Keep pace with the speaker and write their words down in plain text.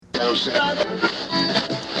And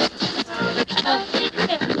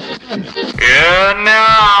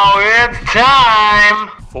now it's time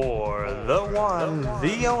for the one,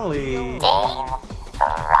 the only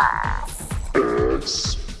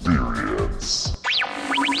experience.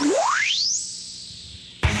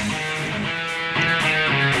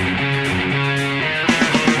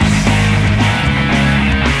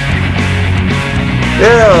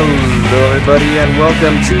 Hello everybody and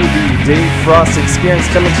welcome to the Dave Frost Experience,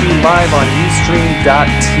 coming to you live on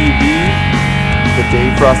Ustream.tv, the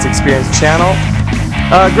Dave Frost Experience channel.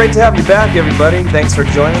 Great to have you back, everybody. Thanks for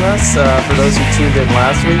joining us. For those who tuned in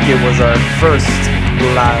last week, it was our first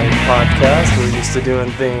live podcast. We're used to doing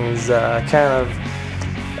things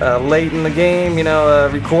late in the game,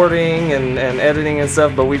 recording and editing and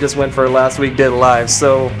stuff, but we just went for last week, did it live.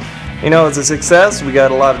 So, it's a success. We got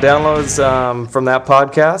a lot of downloads from that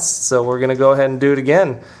podcast, so we're going to go ahead and do it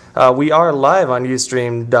again. We are live on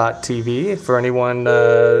Ustream.tv for anyone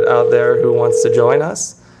out there who wants to join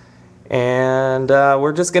us. And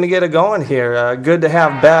we're just going to get it going here. Good to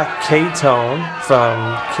have back K-Tone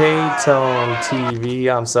from K-Tone TV.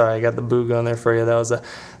 I'm sorry, I got the boo going there for you. That was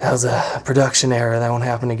a production error. That won't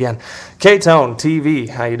happen again. K-Tone TV,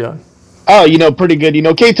 how you doing? Oh, pretty good.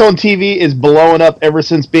 K-Tone TV is blowing up ever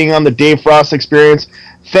since being on the Dave Frost Experience.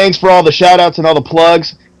 Thanks for all the shout-outs and all the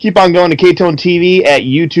plugs. Keep on going to K-Tone TV at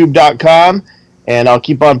youtube.com, and I'll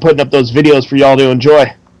keep on putting up those videos for y'all to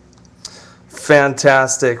enjoy.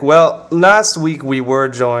 Fantastic. Well, last week we were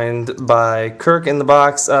joined by Kirk in the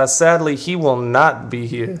Box. Sadly, he will not be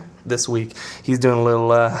here this week. He's doing a little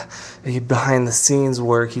behind-the-scenes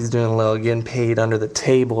work. He's doing a little getting paid under the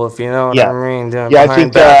table, if you know what I mean. I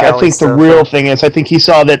think the real thing is, I think he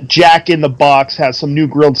saw that Jack in the Box has some new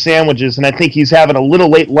grilled sandwiches, and I think he's having a little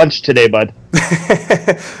late lunch today, bud.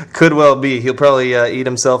 Could well be. He'll probably eat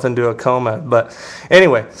himself into a coma. But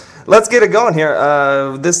anyway, let's get it going here.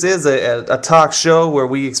 This is a talk show where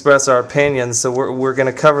we express our opinions, so we're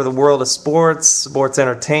going to cover the world of sports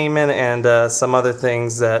entertainment, and some other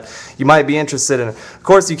things that you might be interested in. Of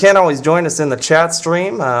course, you can't always join us in the chat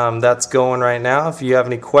stream. That's going right now. If you have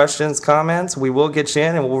any questions, comments, we will get you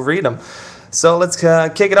in and we'll read them. So let's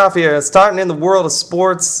kick it off here. Starting in the world of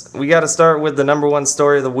sports, we got to start with the number one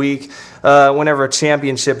story of the week. Whenever a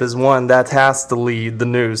championship is won, that has to lead the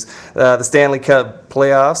news. The Stanley Cup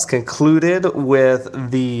playoffs concluded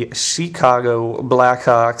with the Chicago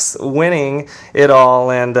Blackhawks winning it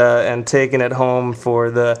all and taking it home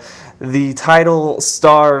for the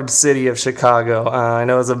title-starved city of Chicago. I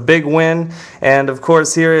know it's a big win, and of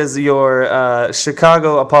course here is your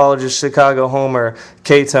Chicago apologist, Chicago homer,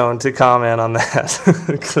 K-Tone, to comment on that.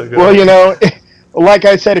 Well, like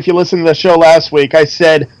I said, if you listened to the show last week, I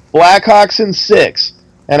said Blackhawks in 6,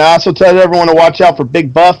 and I also told everyone to watch out for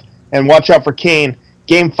Big Buff and watch out for Kane.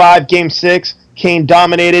 Game 5, Game 6, Kane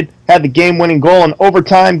dominated, had the game-winning goal in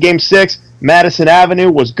overtime. Game 6, Madison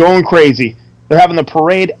Avenue was going crazy. They're having the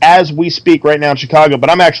parade as we speak right now in Chicago, but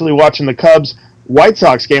I'm actually watching the Cubs-White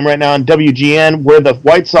Sox game right now on WGN, where the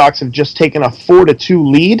White Sox have just taken a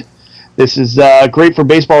 4-2 lead. This is great for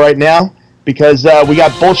baseball right now because we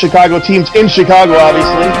got both Chicago teams in Chicago,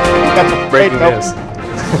 obviously. We got the breaking news.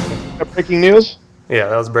 Breaking news? Yeah,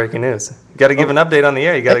 that was breaking news. You got to give an update on the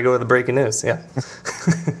air. You got to go with the breaking news. Yeah.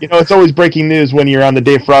 It's always breaking news when you're on the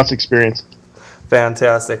Dave Frost Experience.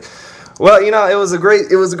 Fantastic. Well, it was a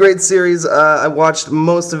great series. I watched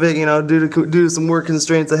most of it, due to some work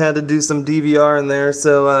constraints. I had to do some DVR in there,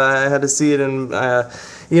 so I had to see it in,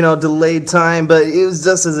 delayed time. But it was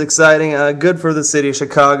just as exciting. Good for the city of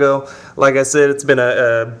Chicago. Like I said, it's been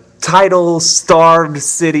a title-starved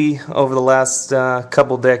city over the last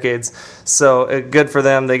couple decades. So good for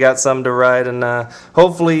them. They got something to ride, and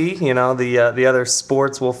hopefully, the other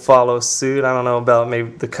sports will follow suit. I don't know about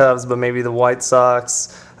maybe the Cubs, but maybe the White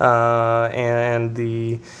Sox. And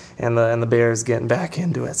the Bears getting back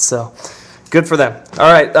into it. So good for them.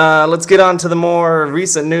 All right, let's get on to the more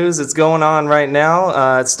recent news that's going on right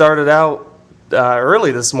now. It started out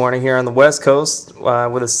early this morning here on the West Coast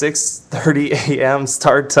with a 6:30 a.m.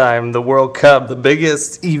 start time. The World Cup, the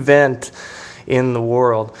biggest event in the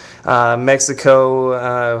world.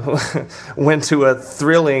 Mexico went to a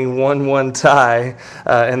thrilling 1-1 tie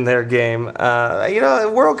in their game.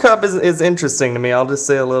 World Cup is interesting to me. I'll just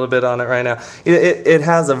say a little bit on it right now. It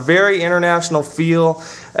has a very international feel.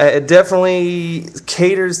 It definitely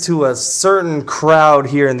caters to a certain crowd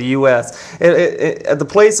here in the U.S. At the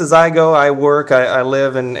places I go, I work, I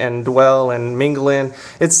live and dwell and mingle in,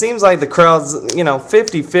 it seems like the crowd's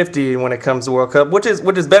 50-50 when it comes to World Cup, which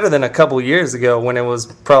is better than a couple years ago when it was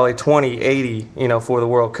probably 20-80 for the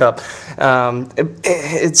World Cup.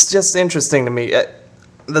 It's just interesting to me.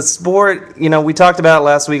 the sport, we talked about it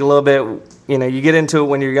last week a little bit. You get into it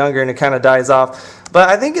when you're younger and it kind of dies off. But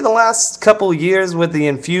I think in the last couple years with the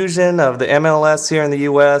infusion of the MLS here in the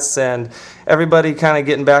U.S. and everybody kind of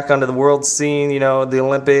getting back onto the world scene, the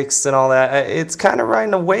Olympics and all that, it's kind of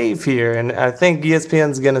riding a wave here. And I think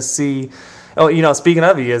ESPN's going to see. Oh, speaking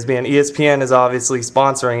of ESPN is obviously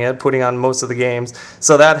sponsoring it, putting on most of the games,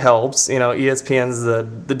 so that helps. ESPN's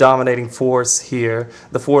the dominating force here,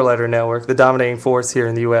 the four-letter network, the dominating force here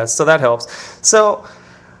in the U.S., so that helps. So,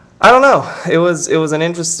 I don't know. It was an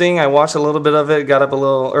interesting. I watched a little bit of it, got up a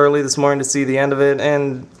little early this morning to see the end of it,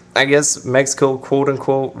 and I guess Mexico,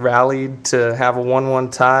 quote-unquote, rallied to have a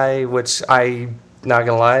 1-1 tie, which not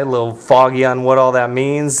gonna lie, a little foggy on what all that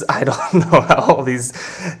means. I don't know how all these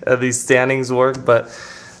standings work, but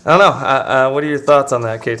I don't know. What are your thoughts on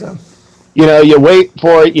that, Keita? You wait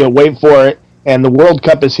for it, and the World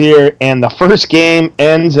Cup is here, and the first game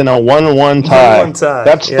ends in a 1-1 tie. 1-1 tie.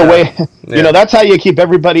 That's the way. That's how you keep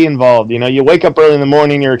everybody involved. You wake up early in the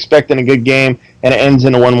morning, you're expecting a good game, and it ends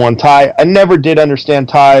in a 1-1 tie. I never did understand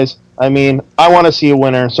ties. I mean, I want to see a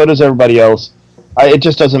winner. So does everybody else. It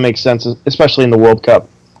just doesn't make sense, especially in the World Cup.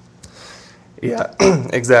 Yeah,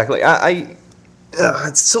 exactly.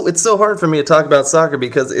 It's so hard for me to talk about soccer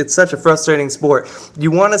because it's such a frustrating sport.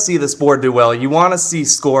 You want to see the sport do well. You want to see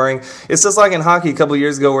scoring. It's just like in hockey a couple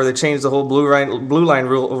years ago where they changed the whole blue line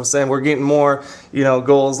rule, saying we're getting more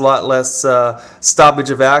goals, a lot less stoppage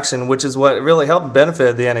of action, which is what really helped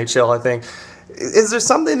benefit the NHL, I think. Is there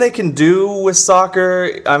something they can do with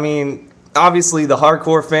soccer? I mean, obviously the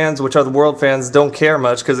hardcore fans, which are the world fans, don't care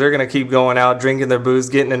much because they're going to keep going out, drinking their booze,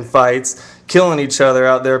 getting in fights, killing each other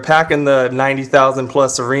out there, packing the 90,000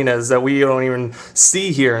 plus arenas that we don't even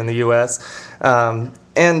see here in the U.S.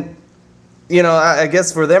 I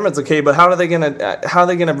guess for them it's okay, but how are they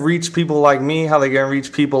gonna reach people like me? How are they gonna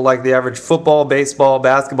reach people like the average football, baseball,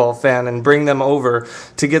 basketball fan and bring them over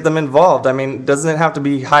to get them involved? I mean, doesn't it have to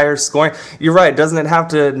be higher scoring? You're right. Doesn't it have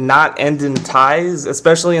to not end in ties,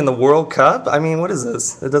 especially in the World Cup? I mean, what is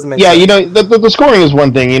this? It doesn't make sense. Yeah, the scoring is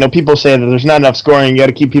one thing. People say that there's not enough scoring. You got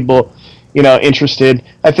to keep people interested.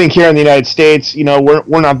 I think here in the United States,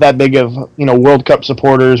 we're not that big of, World Cup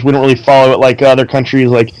supporters. We don't really follow it like other countries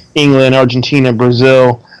like England, Argentina,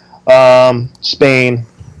 Brazil, Spain,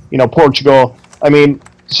 Portugal. I mean,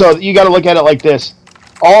 so you got to look at it like this.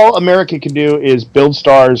 All America can do is build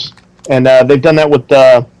stars, and they've done that with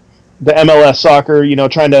the MLS soccer,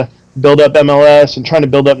 trying to build up MLS and trying to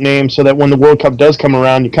build up names so that when the World Cup does come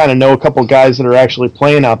around, you kind of know a couple guys that are actually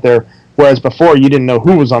playing out there, whereas before you didn't know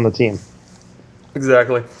who was on the team.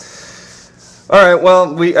 Exactly. All right.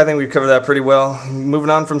 Well, I think we've covered that pretty well. Moving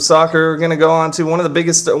on from soccer, we're going to go on to one of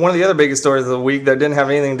the other biggest stories of the week that didn't have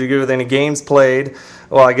anything to do with any games played.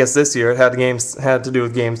 Well, I guess this year it had to do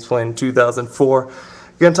with games played in 2004. We're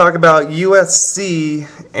going to talk about USC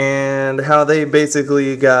and how they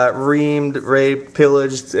basically got reamed, raped,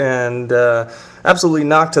 pillaged, and absolutely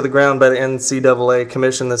knocked to the ground by the NCAA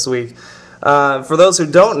commission this week. For those who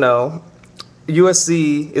don't know,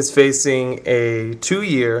 USC is facing a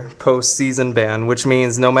 2-year postseason ban, which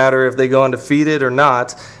means no matter if they go undefeated or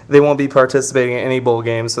not, they won't be participating in any bowl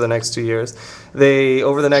games for the next 2 years. They,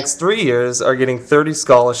 over the next 3 years, are getting 30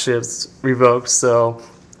 scholarships revoked, so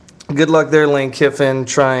good luck there, Lane Kiffin,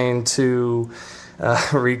 trying to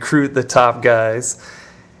recruit the top guys.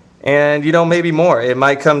 And, maybe more. It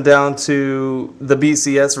might come down to the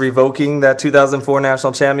BCS revoking that 2004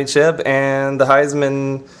 national championship and the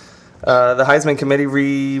Heisman Committee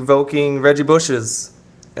revoking Reggie Bush's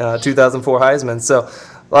 2004 Heisman. So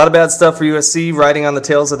a lot of bad stuff for USC, riding on the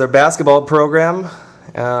tails of their basketball program.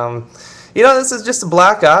 This is just a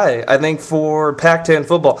black eye, I think, for Pac-10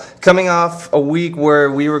 football. Coming off a week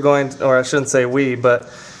where we were going, or I shouldn't say we, but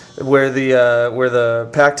where the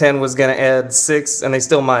Pac-10 was going to add 6, and they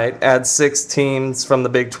still might add 6 teams from the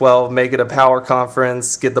Big 12, make it a power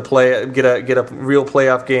conference, get a real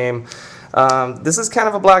playoff game. This is kind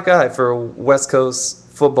of a black eye for West Coast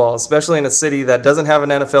football, especially in a city that doesn't have an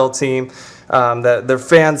NFL team. That their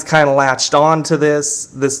fans kind of latched on to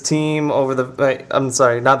this team over the. I'm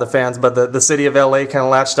sorry, not the fans, but the city of LA kind of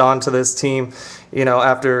latched on to this team.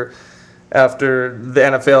 After the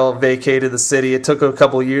NFL vacated the city, it took a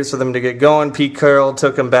couple of years for them to get going. Pete Carroll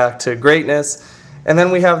took them back to greatness. And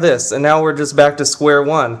then we have this, and now we're just back to square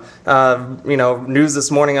one. News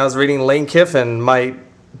this morning I was reading, Lane Kiffin might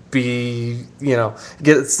be,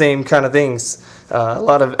 get the same kind of things. A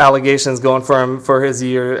lot of allegations going for him for his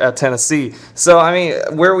year at Tennessee. So, I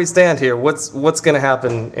mean, where we stand here, what's going to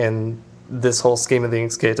happen in this whole scheme of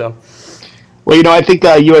things, Kato? Well, I think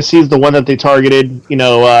USC is the one that they targeted.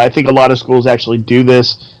 I think a lot of schools actually do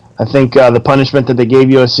this. I think the punishment that they gave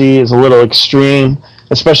USC is a little extreme,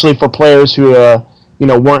 especially for players who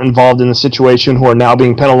weren't involved in the situation who are now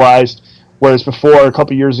being penalized. Whereas before, a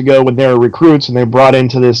couple years ago, when they were recruits and they brought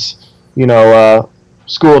into this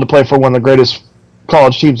school to play for one of the greatest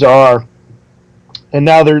college teams there are, and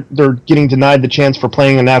now they're getting denied the chance for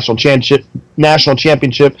playing a national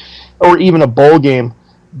championship, or even a bowl game.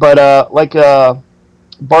 But like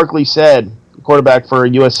Barkley said, quarterback for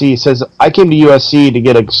USC, says, I came to USC to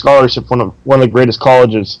get a scholarship from one of the greatest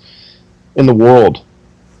colleges in the world.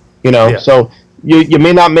 So you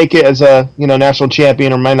may not make it as a national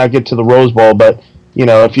champion, or might not get to the Rose Bowl, but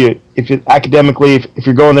if you academically, if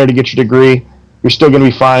you're going there to get your degree, you're still going to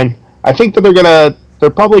be fine. I think that they're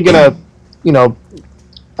probably gonna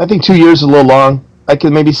I think 2 years is a little long. I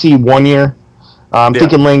could maybe see 1 year. I'm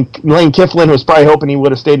thinking Lane Kifflin was probably hoping he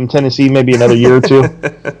would have stayed in Tennessee maybe another year or two.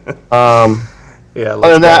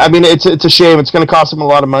 Other than that, I mean, it's a shame. It's going to cost them a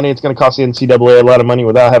lot of money. It's going to cost the NCAA a lot of money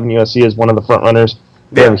without having USC as one of the front runners.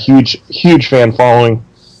 They have a huge fan following,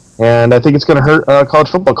 and I think it's going to hurt college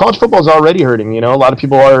football. College football is already hurting. A lot of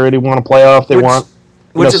people already want to playoff. They want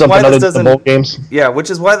something other than bowl games. Yeah, which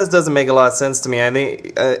is why this doesn't make a lot of sense to me. I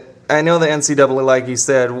think I know the NCAA, like you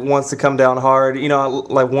said, wants to come down hard.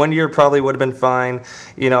 Like 1 year probably would have been fine.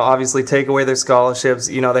 Obviously take away their scholarships.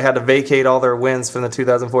 They had to vacate all their wins from the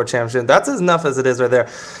 2004 championship. That's enough as it is right there.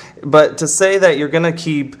 But to say that you're going to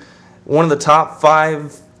keep one of the top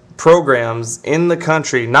 5 programs in the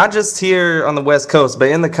country, not just here on the West Coast, but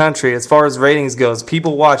in the country, as far as ratings goes,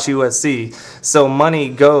 people watch USC, so money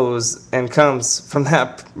goes and comes from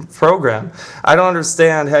that program. I don't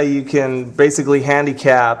understand how you can basically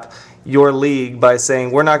handicap your league by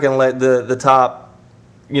saying we're not going to let the top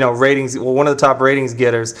ratings, one of the top ratings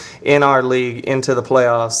getters in our league into the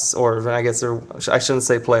playoffs, or I guess I shouldn't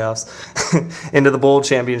say playoffs, into the bowl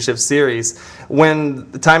championship series, when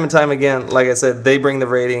time and time again, like I said, they bring the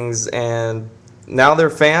ratings, and now they're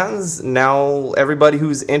fans. Now everybody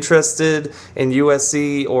who's interested in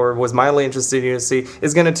USC or was mildly interested in USC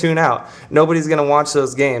is going to tune out. Nobody's going to watch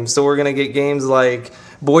those games. So we're going to get games like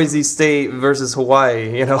Boise State versus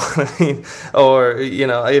Hawaii, you know what I mean? Or,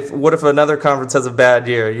 what if another conference has a bad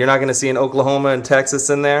year? You're not going to see an Oklahoma and Texas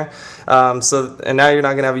in there. And now you're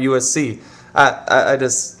not going to have a USC.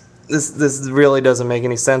 This really doesn't make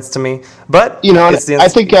any sense to me. But I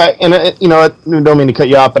think, I don't mean to cut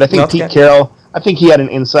you off, but I think Pete Carroll, I think he had an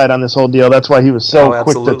insight on this whole deal. That's why he was so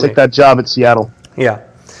quick to take that job at Seattle. Yeah.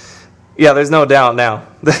 Yeah, there's no doubt now,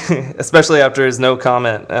 especially after his no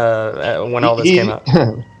comment when all this came out.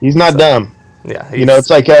 He's not dumb. Yeah. It's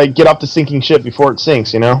like get off the sinking ship before it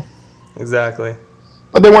sinks, Exactly.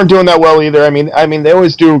 But they weren't doing that well either. I mean, they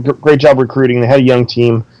always do a great job recruiting. They had a young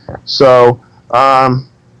team. So, I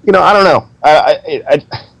don't know.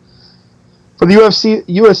 For the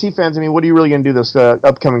USC fans, what are you really going to do this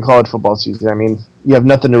upcoming college football season? I mean, you have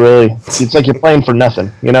nothing to really. It's like you're playing for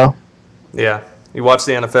nothing, Yeah. You watch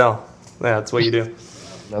the NFL. Yeah, that's what you do.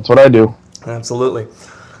 That's what I do. Absolutely.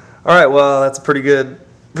 All right, well, that's a pretty good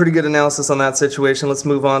analysis on that situation. Let's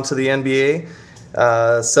move on to the NBA.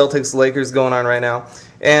 Celtics-Lakers going on right now.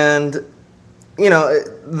 And,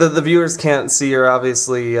 the viewers can't see or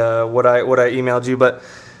obviously what I emailed you, but,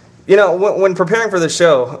 when preparing for the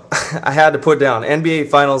show, I had to put down NBA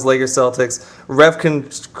Finals, Lakers, Celtics,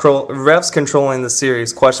 refs controlling the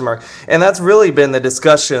series, ? And that's really been the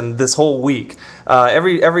discussion this whole week.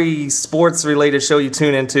 Every sports-related show you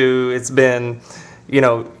tune into, it's been,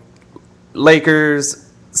 Lakers,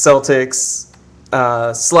 Celtics, /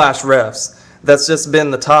 refs. That's just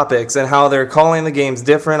been the topics and how they're calling the games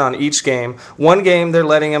different on each game. One game they're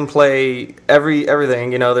letting them play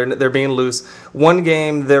everything, they're being loose. One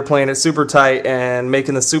game they're playing it super tight and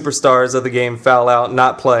making the superstars of the game foul out,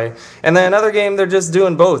 not play. And then another game they're just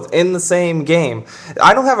doing both in the same game.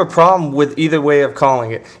 I don't have a problem with either way of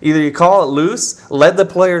calling it. Either you call it loose, let the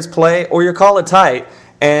players play, or you call it tight,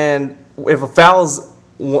 and if a foul's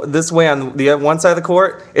this way on the one side of the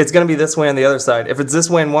court, it's going to be this way on the other side. If it's this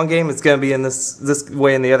way in one game, it's going to be in this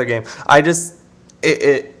way in the other game.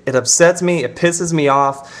 It upsets me. It pisses me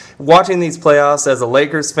off. Watching these playoffs as a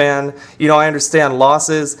Lakers fan, I understand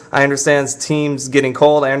losses. I understand teams getting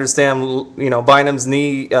cold. I understand, Bynum's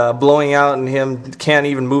knee blowing out and him can't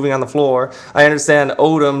even moving on the floor. I understand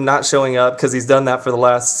Odom not showing up because he's done that for the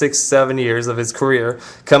last 6-7 years of his career.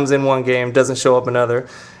 Comes in one game, doesn't show up another.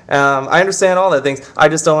 I understand all that things. I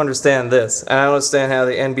just don't understand this. And I don't understand how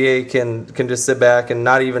the NBA can just sit back and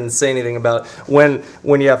not even say anything about it.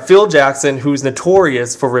 When you have Phil Jackson, who's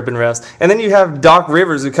notorious for ripping refs, and then you have Doc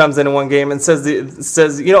Rivers, who comes in one game and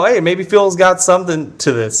says, hey, maybe Phil's got something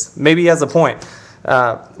to this. Maybe he has a point.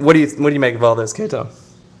 What do you make of all this, Kato?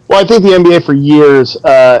 Well, I think the NBA for years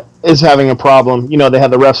is having a problem. You know, they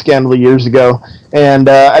had the ref scandal years ago, and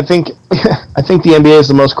I think I think the NBA is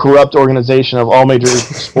the most corrupt organization of all major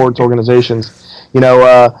sports organizations. You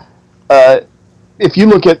know, if you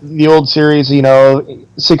look at the old series, you know,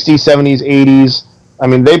 60s, 70s, 80s, I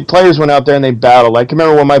mean, players went out there and they battled. Like, I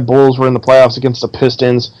remember when my Bulls were in the playoffs against the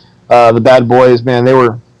Pistons, the bad boys, man, they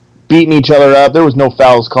were beating each other up. There was no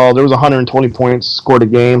fouls called. There was 120 points scored a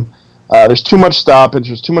game. There's too much stoppage.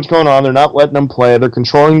 There's too much going on. They're not letting them play. They're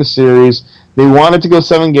controlling the series. They want it to go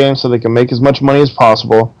 7 games so they can make as much money as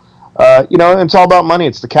possible. You know, it's all about money.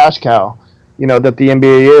 It's the cash cow, you know, that the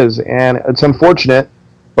NBA is. And it's unfortunate,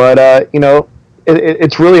 but, you know,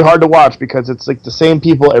 it's really hard to watch because it's like the same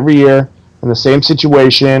people every year in the same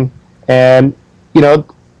situation. And, you know,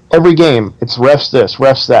 every game, it's refs this,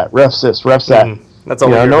 refs that, refs this, refs that. Mm-hmm. That's all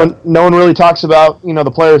you know, no one really talks about, you know,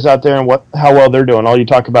 the players out there and how well they're doing. All you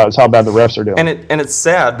talk about is how bad the refs are doing. And it's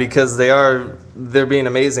sad because they're being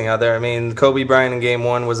amazing out there. I mean, Kobe Bryant in Game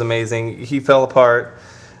 1 was amazing. He fell apart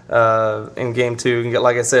in Game 2,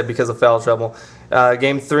 like I said, because of foul trouble.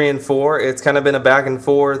 Game 3 and 4, it's kind of been a back and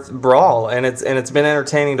forth brawl, and it's been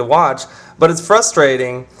entertaining to watch, but it's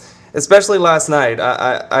frustrating. Especially last night.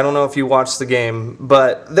 I don't know if you watched the game,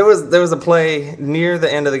 but there was a play near the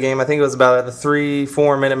end of the game. I think it was about at the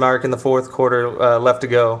 3-4 minute mark in the fourth quarter left to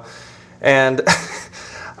go, and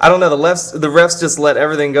I don't know. The refs just let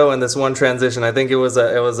everything go in this one transition. I think it was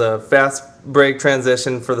a fast break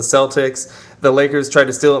transition for the Celtics. The Lakers tried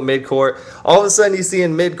to steal it midcourt. All of a sudden, you see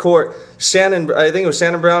in midcourt, I think it was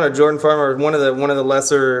Shannon Brown or Jordan Farmer, one of the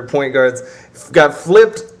lesser point guards, got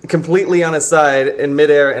flipped completely on his side in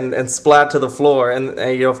midair and splat to the floor. And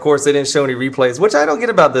you know, of course, they didn't show any replays, which I don't get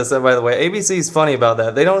about this. By the way, ABC is funny about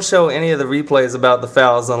that. They don't show any of the replays about the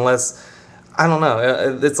fouls unless, I don't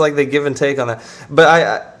know. It's like they give and take on that.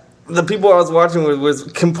 But the people I was watching was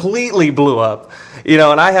completely blew up, you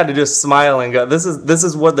know, and I had to just smile and go, this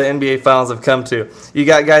is what the NBA finals have come to. You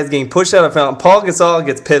got guys getting pushed out of fountain. Paul Gasol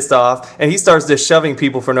gets pissed off, and he starts just shoving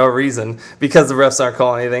people for no reason because the refs aren't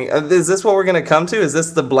calling anything. Is this what we're going to come to? Is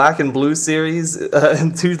this the black and blue series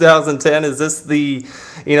in 2010? Is this the,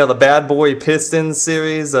 you know, the bad boy Pistons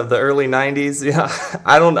series of the early 90s? Yeah,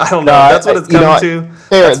 I don't know. That's what it's come to.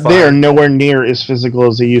 They are nowhere near as physical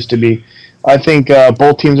as they used to be. I think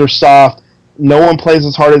both teams are soft. No one plays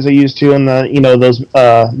as hard as they used to in the, you know, those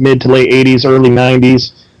mid to late 80s, early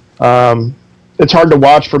 90s. It's hard to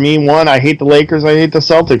watch for me. One, I hate the Lakers, I hate the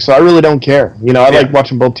Celtics, so I really don't care. You know, I like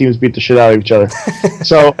watching both teams beat the shit out of each other.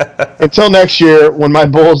 So until next year, when my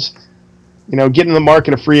Bulls, you know, get in the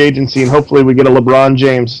market of free agency and hopefully we get a LeBron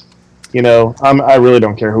James, you know, I really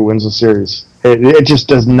don't care who wins the series. It just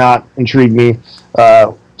does not intrigue me.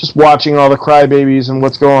 Just watching all the crybabies and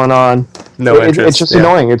what's going on. No interest. It's just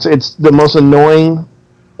annoying. It's the most annoying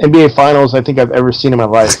NBA Finals I think I've ever seen in my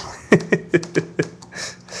life.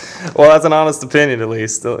 Well, that's an honest opinion, at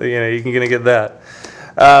least. You know, you're going to get that.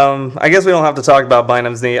 I guess we don't have to talk about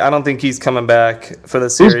Bynum's knee. I don't think he's coming back for the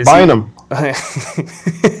series. Who's Bynum?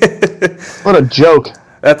 What a joke.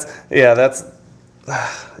 It's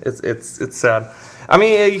sad. I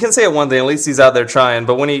mean, you can say it one thing. At least he's out there trying.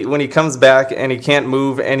 But when he comes back and he can't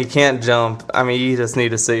move and he can't jump, I mean, you just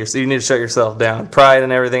need to you need to shut yourself down. Pride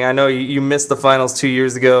and everything. I know you missed the finals 2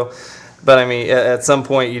 years ago, but I mean, at some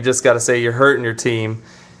point you just got to say you're hurting your team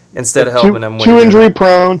instead of helping them. Too injury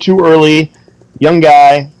prone, too early. Young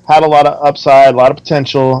guy, had a lot of upside, a lot of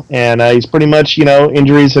potential, and he's pretty much, you know,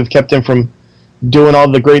 injuries have kept him from doing all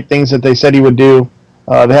the great things that they said he would do.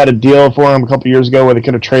 They had a deal for him a couple years ago where they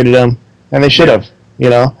could have traded him, and they should have. You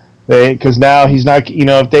know, because now he's not. You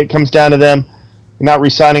know, if it comes down to them not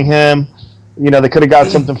re-signing him, you know, they could have got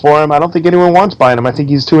something for him. I don't think anyone wants buying him. I think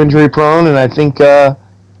he's too injury prone, and I think,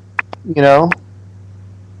 you know,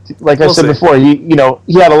 like I said before, he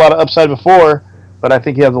had a lot of upside before, but I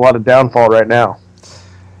think he has a lot of downfall right now.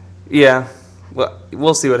 Yeah, well,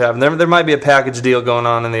 we'll see what happens. There might be a package deal going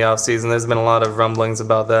on in the offseason. There's been a lot of rumblings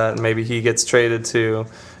about that. Maybe he gets traded to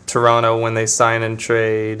Toronto when they sign and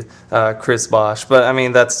trade Chris Bosh, but I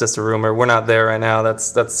mean that's just a rumor. We're not there right now.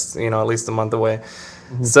 That's you know, at least a month away.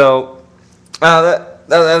 Mm-hmm. So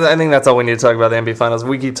I think that's all we need to talk about the NBA Finals.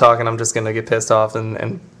 We keep talking, I'm just gonna get pissed off and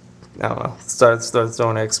I don't know, start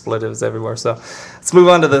throwing expletives everywhere. So let's move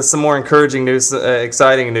on to some more encouraging news,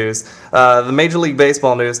 exciting news. The Major League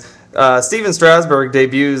Baseball news. Steven Strasburg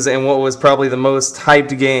debuts in what was probably the most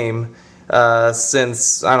hyped game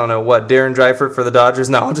since, I don't know, Darren Dreifert for the Dodgers?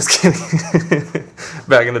 No, I'm just kidding.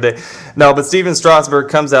 Back in the day. No, but Steven Strasburg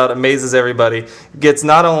comes out, amazes everybody, gets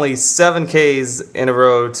not only 7 Ks in a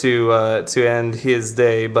row to end his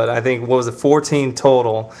day, but I think, 14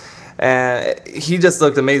 total. and he just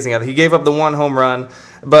looked amazing at it. He gave up the one home run.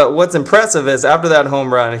 But what's impressive is after that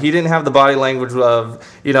home run, he didn't have the body language of,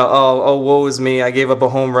 oh, woe is me, I gave up a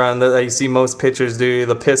home run that you see most pitchers do,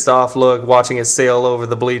 the pissed off look, watching it sail over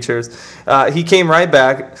the bleachers. He came right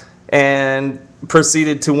back and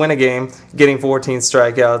proceeded to win a game, getting 14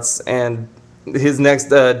 strikeouts, and his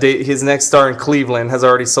next start in Cleveland has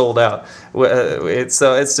already sold out. It's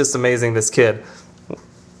just amazing, this kid.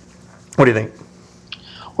 What do you think?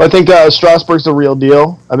 Well, I think Strasburg's the real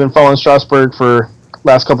deal. I've been following Strasburg for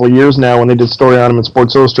last couple of years now when they did a story on him in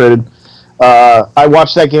Sports Illustrated. I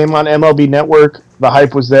watched that game on MLB Network. The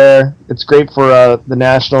hype was there. It's great for the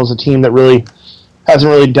Nationals, a team that really hasn't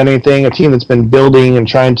really done anything, a team that's been building and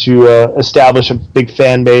trying to establish a big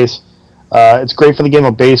fan base. It's great for the game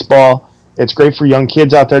of baseball. It's great for young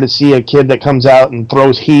kids out there to see a kid that comes out and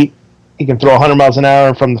throws heat. He can throw 100 miles an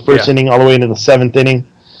hour from the first inning all the way into the seventh inning.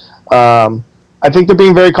 I think they're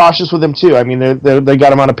being very cautious with him too. I mean, they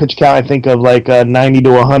got him on a pitch count, I think, of like 90 to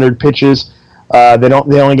 100 pitches. They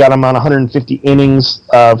only got him on 150 innings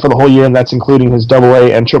for the whole year, and that's including his AA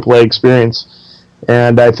and AAA experience.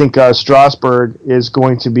 And I think Strasburg is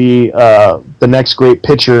going to be the next great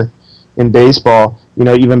pitcher in baseball.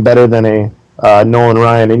 Even better than a Nolan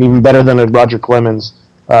Ryan, and even better than a Roger Clemens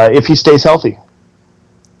if he stays healthy.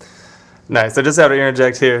 Nice. I just have to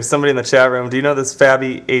interject here. Somebody in the chat room, do you know this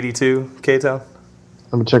Fabby82, Kato?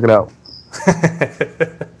 Let me check it out.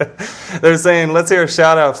 They're saying, let's hear a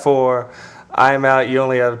shout out for I'm Out, You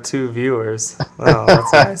Only Have 2 Viewers. Oh,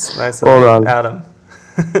 that's nice. Nice. Hold on. Adam.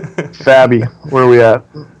 Fabby, where are we at?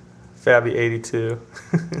 Fabby82.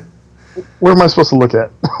 Where am I supposed to look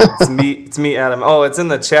at? It's me, Adam. Oh, it's in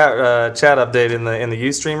the chat update in the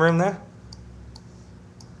Ustream room there.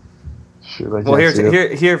 Shoot, Well, here,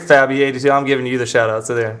 Fabby82. I'm giving you the shout out.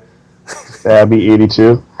 So there.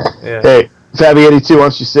 Fabby82. Yeah. Hey, Fabby82, why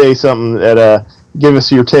don't you say something that give us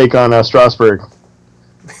your take on Strasburg?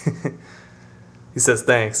 He says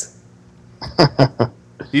thanks.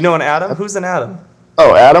 You know an Adam? Who's an Adam?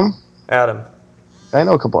 Oh, Adam? Adam. I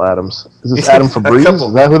know a couple Adams. Is this Adam Fabrice?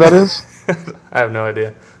 Is that who that is? I have no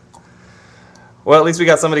idea. Well, at least we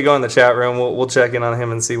got somebody going in the chat room. We'll check in on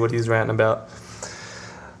him and see what he's ranting about.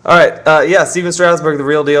 All right, Steven Strasburg, the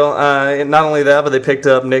real deal. Not only that, but they picked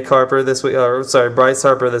up Bryce Harper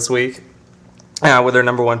this week with their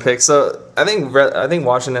number 1 pick. So I think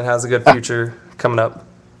Washington has a good future coming up.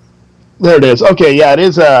 There it is. Okay, yeah, it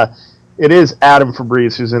is Adam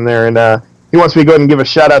Fabrice who's in there, and he wants me to go ahead and give a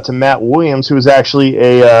shout out to Matt Williams, who is actually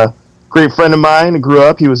a great friend of mine. Grew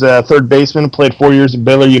up. He was a third baseman, played 4 years at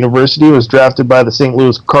Baylor University, was drafted by the St.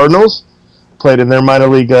 Louis Cardinals, played in their minor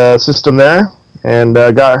league system there, and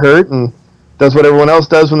got hurt, and does what everyone else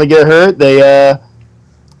does when they get hurt. They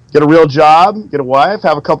get a real job, get a wife,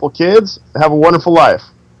 have a couple kids, have a wonderful life.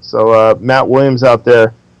 So Matt Williams out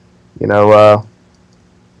there,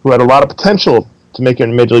 who had a lot of potential to make it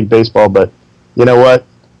in Major League Baseball, but you know what?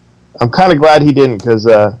 I'm kind of glad he didn't because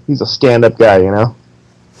he's a stand-up guy,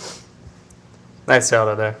 Nice shout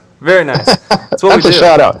out there. Very nice. That's what that's a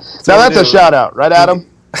shout out. Now that's a shout out, right, Adam?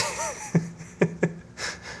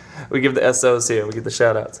 We give the SOs here. We give the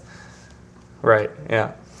shout outs. Right,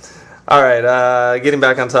 yeah. All right, getting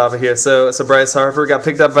back on topic here. So Bryce Harper got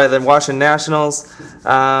picked up by the Washington Nationals.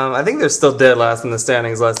 I think they're still dead last in the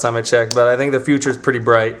standings last time I checked, but I think the future's pretty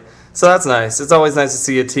bright. So that's nice. It's always nice to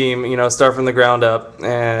see a team, start from the ground up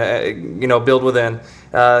and, build within.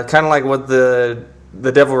 Kind of like what the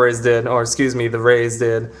Devil Rays did, or excuse me, the Rays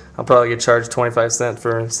did. I'll probably get charged 25 cents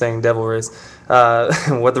for saying Devil Rays.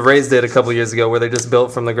 What the Rays did a couple years ago, where they just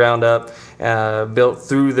built from the ground up, built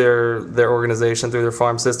through their organization, through their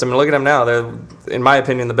farm system. And look at them now. They're, in my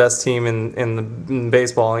opinion, the best team in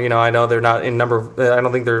baseball. I know they're not in number. I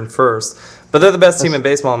don't think they're in first. But they're the best team in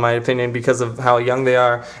baseball, in my opinion, because of how young they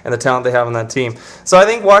are and the talent they have on that team. So I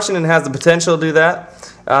think Washington has the potential to do that.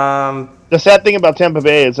 The sad thing about Tampa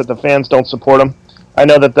Bay is that the fans don't support them. I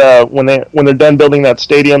know that when they're done building that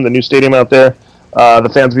stadium, the new stadium out there,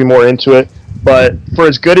 the fans will be more into it. But for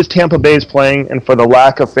as good as Tampa Bay is playing and for the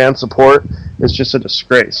lack of fan support, it's just a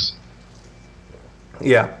disgrace.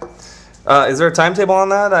 Yeah. Is there a timetable on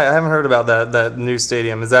that? I haven't heard about that new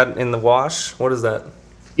stadium. Is that in the wash? What is that?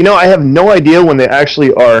 I have no idea when they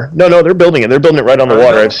actually are. No, they're building it. They're building it right on the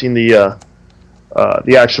water. I've seen the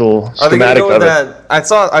actual schematic of it. I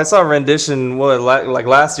saw a rendition like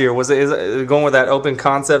last year. Is it going with that open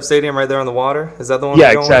concept stadium right there on the water? Is that the one?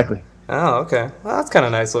 Yeah, exactly. With? Oh, okay. Well, that's kind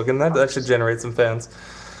of nice looking. That should generate some fans.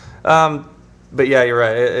 But yeah, you're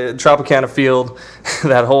right. Tropicana Field,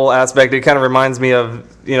 that whole aspect, it kind of reminds me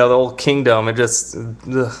of the old Kingdom. It just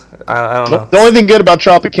I don't know. The only thing good about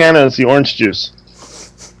Tropicana is the orange juice.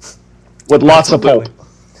 with lots of Absolutely. pulp.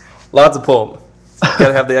 Lots of pulp.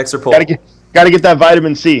 Gotta have the extra pulp. Gotta get that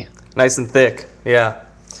vitamin C. Nice and thick. Yeah.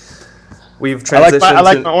 We've I transitioned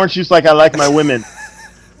like my orange juice like I like my women.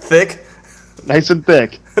 thick. Nice and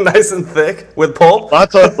thick. Nice and thick with pulp.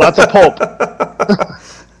 Lots of pulp.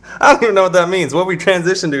 I don't even know what that means. What we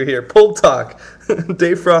transitioned to here? Pulp talk.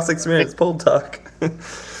 Dave Frost experience. Pulp talk. All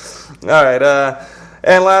right.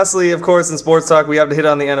 And lastly, of course, in sports talk, we have to hit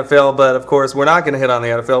on the NFL. But of course, we're not going to hit on the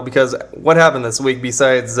NFL because what happened this week?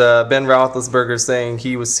 Besides Ben Roethlisberger saying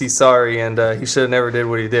he's sorry and he should have never did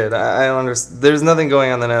what he did. I don't understand. There's nothing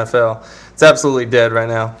going on in the NFL. It's absolutely dead right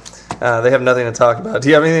now. They have nothing to talk about. Do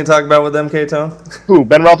you have anything to talk about with them, K-Tone? Who?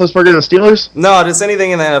 Ben Roethlisberger and the Steelers? No, just anything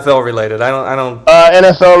in the NFL related. I don't.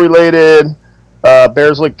 NFL related.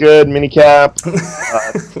 Bears look good. Minicap.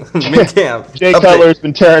 Minicamp. Jay Cutler's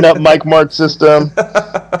been tearing up Mike Mart's system.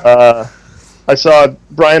 I saw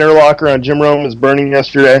Brian Urlacher on Jim Rome was burning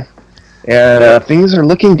yesterday, and things are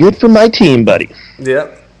looking good for my team, buddy.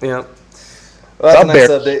 Yep. Well, that's a nice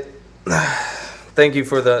update. Thank you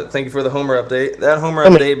for the Homer update. That Homer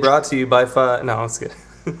update brought to you by I'm just kidding.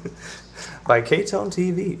 By K-Tone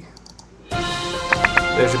TV.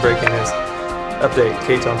 There's your breaking news update.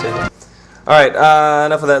 K-Tone TV. All right,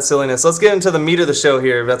 enough of that silliness. Let's get into the meat of the show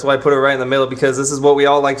here. That's why I put it right in the middle, because this is what we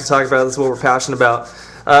all like to talk about. This is what we're passionate about.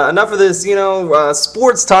 Enough of this,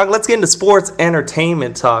 sports talk. Let's get into sports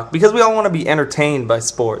entertainment talk, because we all want to be entertained by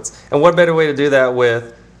sports. And what better way to do that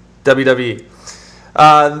with WWE?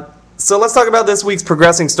 So let's talk about this week's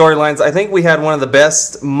progressing storylines. I think we had one of the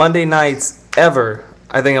best Monday nights ever,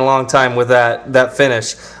 I think, in a long time with that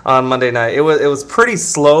finish on Monday night. It was pretty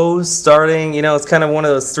slow starting. It's kind of one of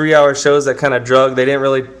those 3-hour shows that kind of drug. They didn't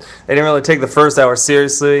really take the first hour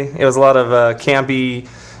seriously. It was a lot of campy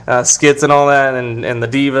skits and all that, and the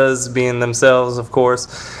divas being themselves, of course.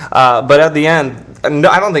 But at the end,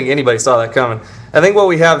 I don't think anybody saw that coming. I think what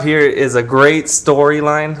we have here is a great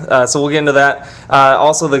storyline, so we'll get into that.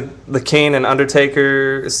 Also, the Kane and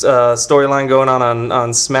Undertaker storyline going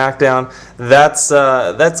on SmackDown.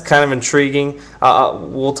 That's kind of intriguing.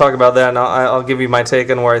 We'll talk about that, and I'll give you my take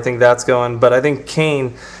on where I think that's going. But I think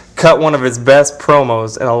Kane cut one of his best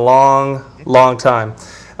promos in a long, long time.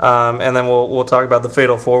 And then we'll talk about the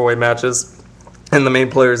Fatal 4-Way matches and the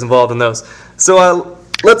main players involved in those. So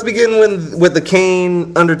let's begin with the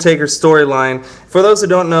Kane Undertaker storyline. For those who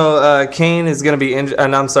don't know, Kane is going to be injured.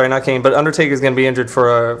 I'm sorry, not Kane, but Undertaker is going to be injured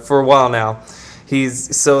for a while now.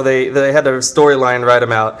 So they had a storyline write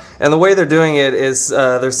him out, and the way they're doing it is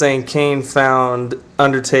they're saying Kane found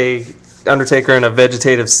Undertaker in a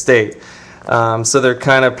vegetative state. So they're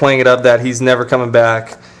kind of playing it up that he's never coming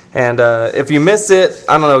back. And if you missed it,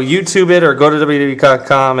 I don't know, YouTube it or go to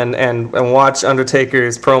WWE.com and watch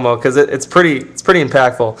Undertaker's promo, because it's pretty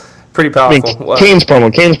impactful, pretty powerful. Kane's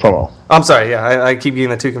promo. I'm sorry, yeah, I keep getting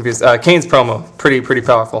the two confused. Kane's promo, pretty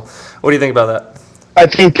powerful. What do you think about that? I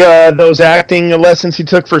think those acting lessons he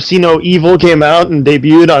took for See No Evil came out and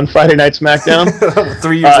debuted on Friday Night SmackDown.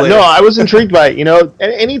 3 years later. No, I was intrigued by it.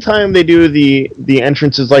 Anytime they do the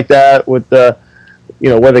entrances like that with the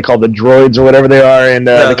what they call the droids or whatever they are, and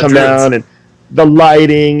they come down, and the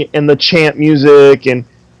lighting and the chant music, and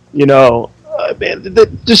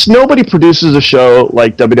just nobody produces a show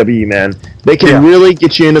like WWE, man. They can really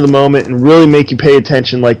get you into the moment and really make you pay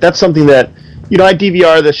attention. Like, that's something that, I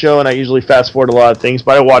DVR the show and I usually fast forward a lot of things,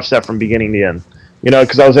 but I watch that from beginning to end,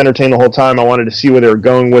 because I was entertained the whole time. I wanted to see where they were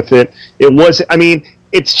going with it.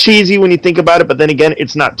 It's cheesy when you think about it, but then again,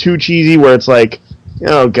 it's not too cheesy where it's like,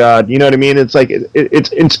 oh God, you know what I mean? It's like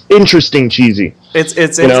it's interesting cheesy.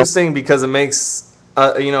 It's interesting because it makes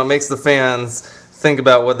makes the fans think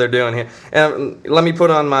about what they're doing here. And let me put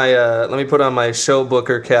on my show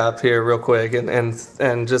booker cap here real quick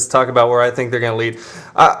and just talk about where I think they're going to lead.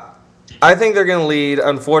 I think they're going to lead,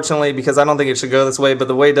 unfortunately, because I don't think it should go this way. But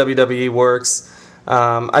the way WWE works,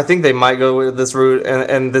 I think they might go with this route,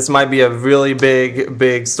 and this might be a really big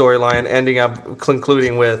storyline, ending up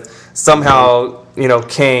concluding with somehow,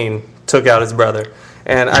 Kane took out his brother.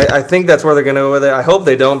 And I think that's where they're going to go with it. I hope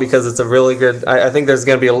they don't, because it's a really good... I think there's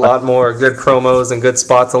going to be a lot more good promos and good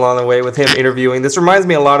spots along the way with him interviewing. This reminds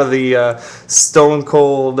me a lot of the Stone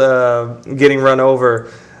Cold getting run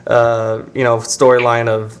over, storyline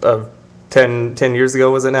of 10 years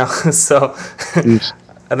ago, was it now? So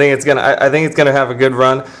I think it's gonna have a good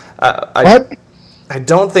run. I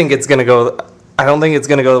don't think it's gonna go. I don't think it's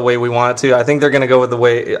gonna go the way we want it to. I think they're gonna go with the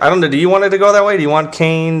way. I don't know. Do you want it to go that way? Do you want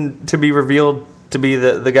Kane to be revealed to be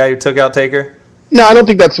the guy who took out Taker? No, I don't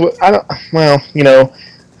think that's what. I don't. Well,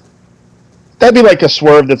 that'd be like a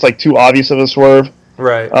swerve that's like too obvious of a swerve.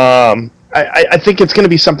 Right. I think it's going to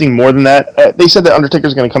be something more than that. They said that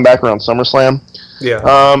Undertaker's going to come back around SummerSlam. Yeah.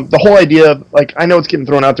 The whole idea of, like, I know it's getting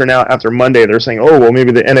thrown out there now after Monday. They're saying, oh, well,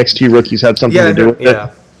 maybe the NXT rookies had something to do with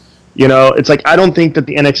it. You know, it's like, I don't think that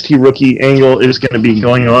the NXT rookie angle is going to be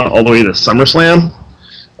going on all the way to SummerSlam,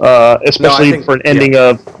 especially for an ending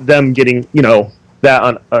of them getting, you know, that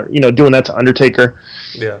on, doing that to Undertaker.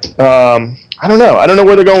 Yeah. I don't know. I don't know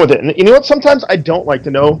where they're going with it. And you know what? Sometimes I don't like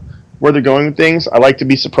to know where they're going with things. I like to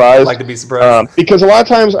be surprised. Because a lot of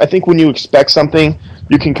times I think when you expect something,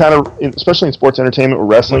 you can kind of, especially in sports entertainment or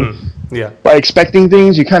wrestling, by expecting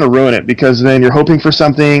things, you kind of ruin it because then you're hoping for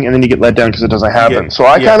something and then you get let down because it doesn't happen. So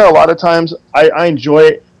I kind of, a lot of times, I enjoy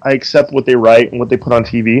it. I accept what they write and what they put on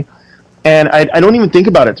TV. And I don't even think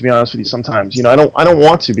about it, to be honest with you, sometimes. You know, I don't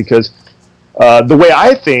want to because the way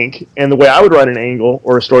I think and the way I would write an angle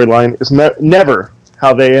or a storyline is never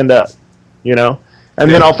how they end up, you know? And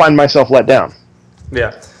then I'll find myself let down. Yeah,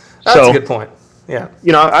 that's a good point. Yeah,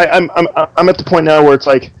 you know, I'm at the point now where it's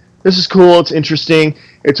like, this is cool, it's interesting,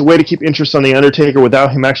 it's a way to keep interest on the Undertaker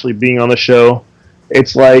without him actually being on the show.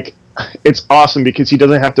 It's like, it's awesome because he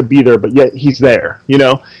doesn't have to be there, but yet he's there. You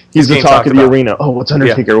know, he's the talk of the arena. Oh, what's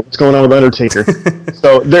Undertaker? What's going on with Undertaker?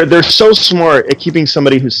 So they're so smart at keeping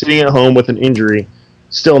somebody who's sitting at home with an injury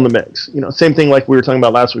still in the mix. You know, same thing like we were talking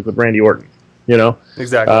about last week with Randy Orton. You know,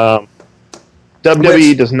 exactly.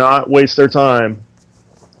 WWE does not waste their time,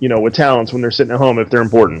 you know, with talents when they're sitting at home if they're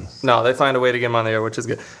important. No, they find a way to get him on the air, which is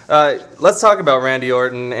good. Let's talk about Randy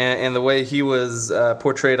Orton and the way he was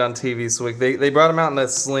portrayed on TV this week. They brought him out in a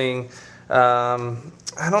sling.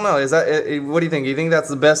 I don't know. Is that? What do you think? Do you think that's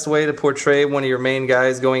the best way to portray one of your main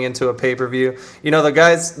guys going into a pay-per-view? You know, the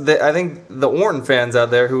guys that I think the Orton fans out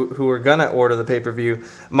there who are gonna order the pay-per-view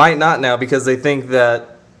might not now because they think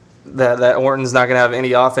that Orton's not gonna have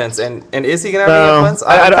any offense. And is he gonna have any offense?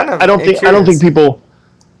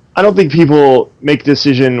 I don't think people make a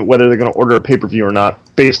decision whether they're going to order a pay-per-view or not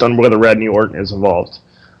based on whether Randy Orton is involved.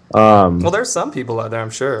 Well, there's some people out there, I'm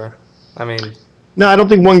sure. I mean... No, I don't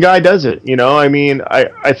think one guy does it, you know? I mean,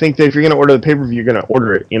 I think that if you're going to order the pay-per-view, you're going to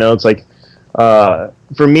order it, you know? It's like,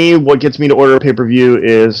 for me, what gets me to order a pay-per-view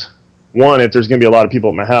is, one, if there's going to be a lot of people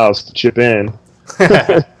at my house to chip in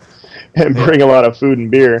and bring a lot of food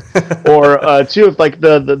and beer. Or, two, if, like,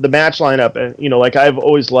 the match lineup, and you know, like, I've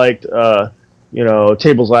always liked... you know,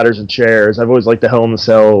 tables, ladders, and chairs. I've always liked the Hell in the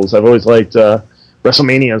Cells. I've always liked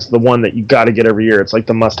WrestleMania is the one that you got to get every year. It's like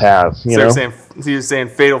the must-have. You know? So you're saying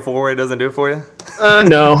Fatal 4-Way doesn't do it for you?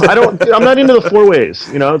 No, I don't. I'm not into the 4-ways.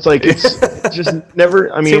 You know, it's like it's just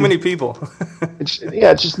never. I mean, too many people. It's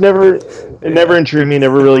just never. It never intrigued me.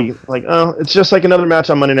 Never really like. Oh, it's just like another match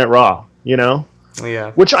on Monday Night Raw. You know.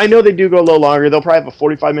 Yeah. Which I know they do go a little longer. They'll probably have a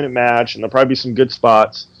 45-minute match, and there'll probably be some good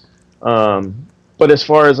spots. But as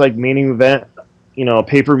far as like main event, you know,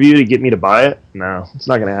 pay-per-view to get me to buy it, no, it's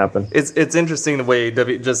not going to happen. It's interesting the way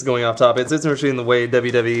just going off topic. It's interesting the way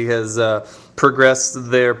WWE has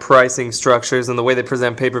progressed their pricing structures and the way they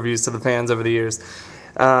present pay-per-views to the fans over the years.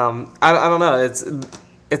 I don't know.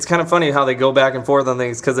 It's kind of funny how they go back and forth on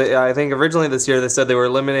things because I think originally this year they said they were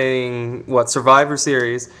eliminating Survivor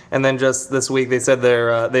Series, and then just this week they said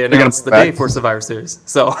they announced the date for Survivor Series.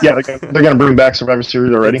 So yeah, they're going to bring back Survivor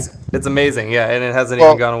Series already. It's amazing, yeah, and it hasn't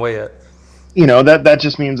even gone away yet. You know, that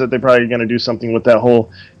just means that they're probably going to do something with that whole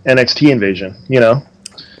NXT invasion. You know.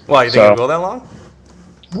 Why, you think it'll go that long?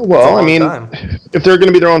 Well, I mean, if they're going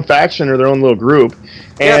to be their own faction or their own little group,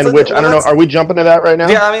 I don't know, are we jumping to that right now?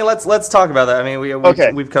 Yeah, I mean, let's talk about that. I mean,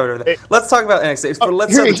 we've covered everything. Let's talk about NXT.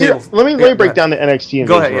 Let's set the table. Let me break down the NXT.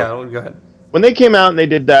 Go ahead. Yeah, go ahead. When they came out and they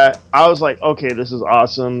did that, I was like, okay, this is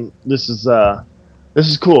awesome. This is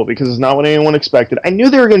cool because it's not what anyone expected. I knew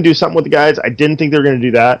they were going to do something with the guys. I didn't think they were going to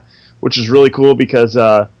do that, which is really cool because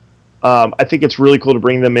I think it's really cool to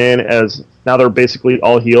bring them in as now they're basically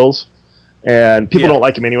all heels. And people don't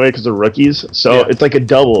like them anyway because they're rookies. So it's like a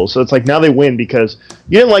double. So it's like now they win because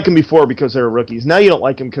you didn't like them before because they were rookies. Now you don't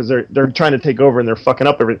like them because they're trying to take over and they're fucking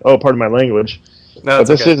up everything. Oh, pardon my language. No, but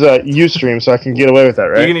this is a Ustream, so I can get away with that,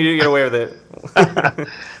 right? You can get away with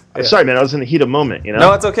it. Sorry, man. I was in the heat of moment, you know?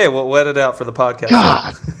 No, it's okay. We'll edit it out for the podcast.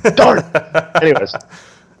 God, darn it. Anyways.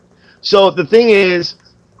 So the thing is,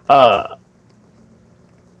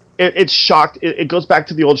 it's shocked. It goes back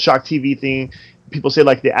to the old Shock TV thing. People say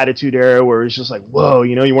like the Attitude Era where it's just like, whoa,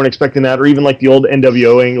 you know, you weren't expecting that. Or even like the old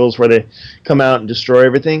NWO angles where they come out and destroy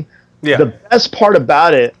everything. Yeah. The best part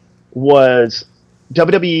about it was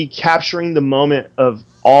WWE capturing the moment of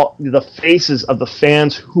all the faces of the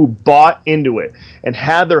fans who bought into it and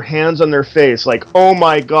had their hands on their face like, oh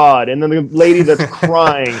my God. And then the lady that's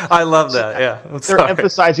crying. I love that, yeah. They're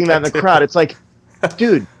emphasizing that in the crowd. It's like,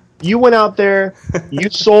 dude, you went out there, you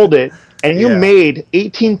sold it, and you made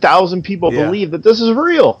 18,000 people believe that this is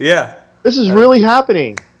real. Yeah. This is really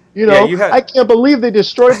happening. You know, I can't believe they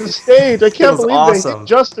destroyed the stage. I can't believe they hit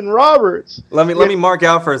Justin Roberts. Let me mark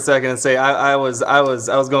out for a second and say I was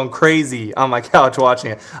going crazy on my couch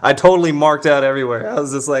watching it. I totally marked out everywhere. I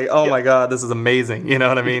was just like, oh my God, this is amazing. You know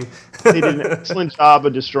what I mean? They did an excellent job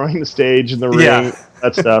of destroying the stage and the ring,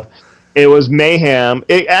 that stuff. It was mayhem.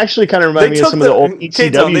 It actually kind of reminded me of some of the old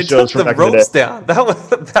ECW shows from back in the day. They took the ropes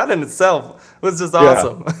down. That in itself was just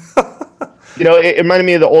awesome. You know, it reminded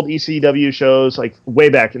me of the old ECW shows, like way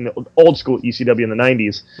back in the old school ECW in the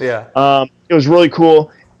 90s. Yeah. It was really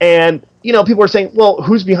cool. And, you know, people were saying, well,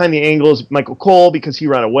 who's behind the angle? Is Michael Cole because he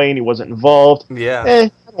ran away and he wasn't involved? Yeah.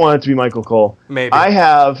 I don't want it to be Michael Cole. Maybe. I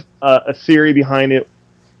have a theory behind it.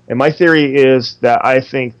 And my theory is that I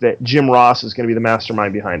think that Jim Ross is going to be the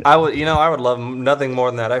mastermind behind it. I would love nothing more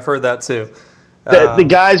than that. I've heard that too. The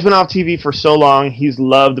guy's been off TV for so long. He's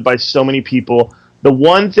loved by so many people. The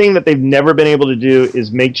one thing that they've never been able to do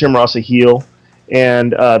is make Jim Ross a heel,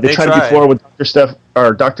 and they tried before with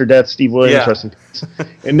Dr. Death, Steve Williams, rest in peace.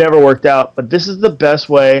 It never worked out. But this is the best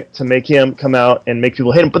way to make him come out and make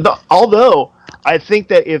people hate him. But although I think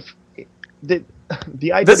that if the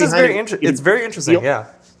idea this is very interesting, it's very interesting.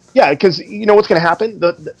 Yeah, because you know what's going to happen.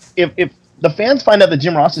 If the fans find out that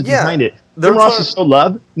Jim Ross is behind it, Jim Ross is so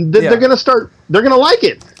loved, they're going to start. They're going to like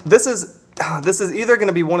it. This is either going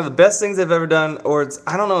to be one of the best things they've ever done, or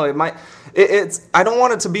I don't know. It might. I don't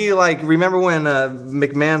want it to be like, remember when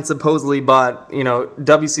McMahon supposedly bought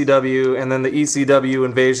WCW and then the ECW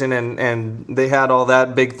invasion, and they had all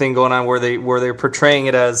that big thing going on where they're portraying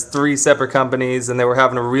it as three separate companies and they were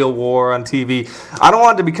having a real war on TV. I don't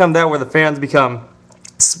want it to become that where the fans become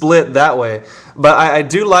split that way. But I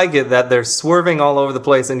do like it that they're swerving all over the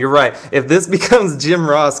place. And you're right. If this becomes Jim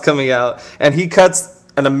Ross coming out and he cuts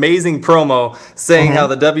an amazing promo saying how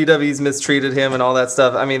the WWE's mistreated him and all that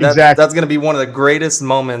stuff, I mean, that's going to be one of the greatest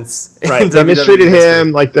moments in WWE they mistreated history.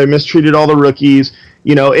 him like they mistreated all the rookies.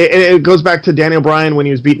 You know, it goes back to Daniel Bryan when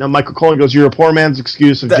he was beating up Michael Cole. He goes, "You're a poor man's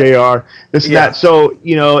excuse of JR." This and that. So,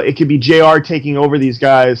 you know, it could be JR taking over these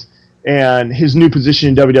guys, and his new position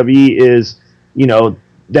in WWE is, you know,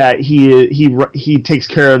 that he takes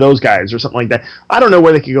care of those guys or something like that. I don't know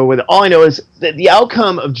where they could go with it. All I know is that the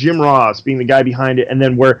outcome of Jim Ross being the guy behind it, and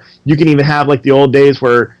then where you can even have like the old days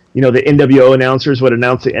where, you know, the NWO announcers would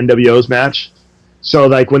announce the NWO's match. So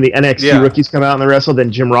like when the NXT rookies come out and they wrestle, then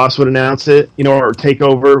Jim Ross would announce it, you know, or take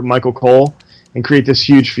over Michael Cole and create this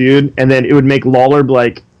huge feud. And then it would make Lawler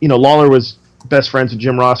like, you know, Lawler was best friends with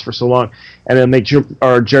Jim Ross for so long, and then make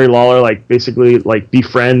Jerry Lawler like basically like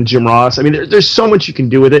befriend Jim Ross. I mean, there's so much you can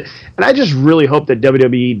do with it, and I just really hope that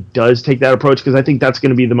WWE does take that approach, because I think that's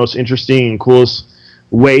going to be the most interesting and coolest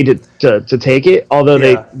way to take it. Although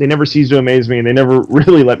they never cease to amaze me, and they never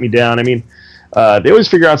really let me down. I mean, they always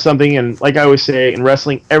figure out something, and like I always say in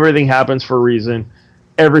wrestling, everything happens for a reason,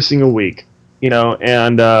 every single week. You know,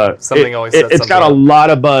 and it's got a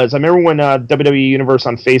lot of buzz. I remember when WWE Universe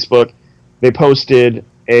on Facebook, they posted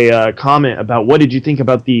a comment about what did you think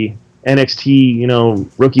about the NXT, you know,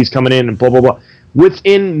 rookies coming in and blah, blah, blah.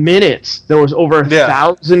 Within minutes, there was over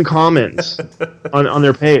 1,000 comments on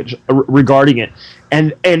their page regarding it.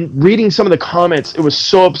 And reading some of the comments, it was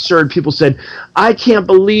so absurd. People said, I can't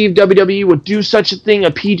believe WWE would do such a thing,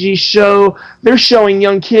 a PG show. They're showing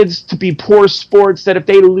young kids to be poor sports, that if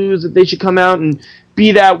they lose, that they should come out and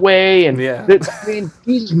be that way. And I mean,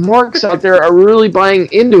 these marks out there are really buying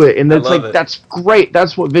into it, and it's like that's great.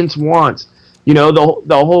 That's what Vince wants. You know,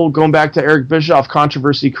 the whole going back to Eric Bischoff,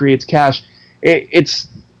 controversy creates cash. It's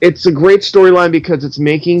a great storyline because it's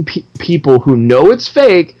making people who know it's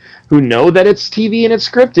fake, who know that it's TV and it's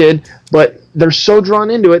scripted, but they're so drawn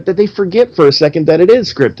into it that they forget for a second that it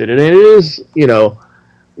is scripted and it is you know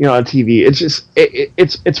on TV. It's just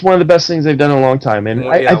it's one of the best things they've done in a long time, and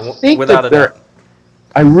I think that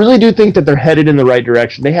I really do think that they're headed in the right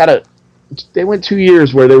direction. They went 2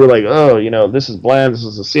 years where they were like, oh, you know, this is bland, this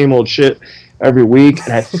is the same old shit every week.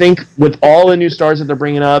 And I think with all the new stars that they're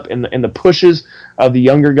bringing up and the pushes of the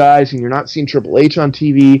younger guys, and you're not seeing Triple H on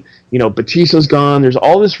TV, you know, Batista's gone. There's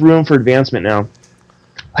all this room for advancement now.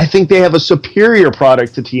 I think they have a superior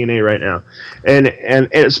product to TNA right now, and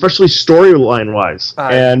especially storyline wise.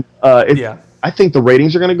 I think the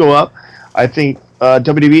ratings are going to go up. I think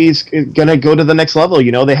WWE is going to go to the next level.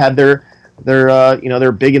 You know, they had their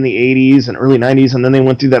they're big in the 80s and early 90s, and then they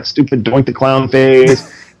went through that stupid Doink the Clown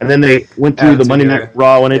phase, and then they went through the Monday Night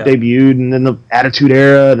Raw when it debuted, and then the Attitude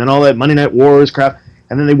Era, and then all that Monday Night Wars crap,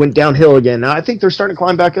 and then they went downhill again. Now I think they're starting to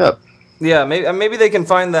climb back up. Yeah, maybe they can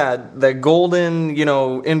find that golden, you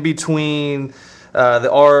know, in between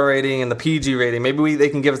the R rating and the PG rating. Maybe they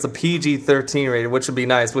can give us a PG-13 rating, which would be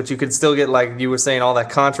nice. Which you could still get, like you were saying, all that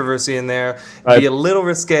controversy in there. Be a little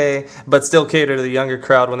risque, but still cater to the younger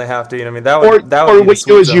crowd when they have to. You know what I mean? That would or be what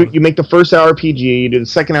you do is you make the first hour PG, you do the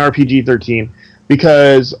second hour PG-13,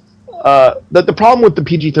 because the problem with the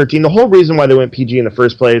PG-13, the whole reason why they went PG in the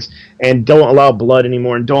first place and don't allow blood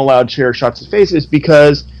anymore and don't allow chair shots to face is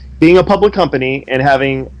because being a public company and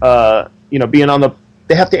having being on the,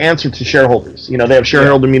 they have to answer to shareholders. You know, they have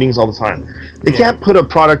shareholder meetings all the time. They can't put a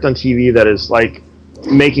product on TV that is like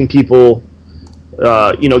making people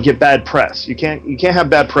get bad press. You can't have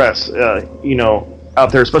bad press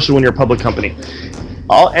out there, especially when you're a public company.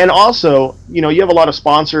 And also, you have a lot of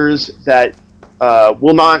sponsors that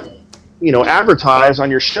will not advertise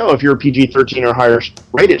on your show if you're a PG-13 or higher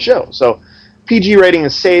rated show. So PG rating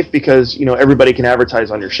is safe because everybody can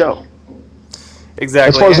advertise on your show.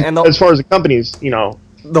 Exactly. As far as the companies,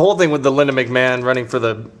 the whole thing with the Linda McMahon running for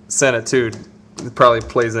the Senate too probably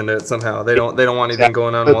plays into it somehow. They don't want anything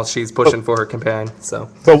going on while she's pushing for her campaign. So,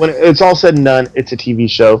 but when it's all said and done, it's a TV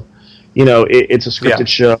show. It's a scripted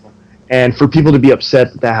show, and for people to be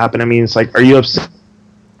upset that happened, I mean, it's like, are you upset?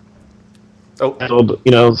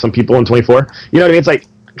 Some people in 24. You know what I mean? It's like,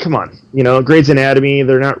 come on. Grey's Anatomy,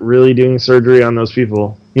 they're not really doing surgery on those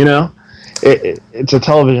people. It's a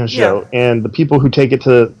television show, and the people who take it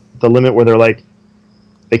to the limit where they're like,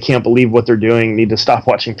 they can't believe what they're doing, need to stop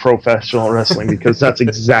watching professional wrestling, because that's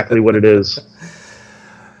exactly what it is.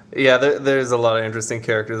 Yeah, there's a lot of interesting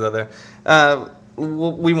characters out there.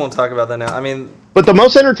 We won't talk about that now. I mean, but the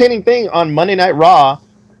most entertaining thing on Monday Night Raw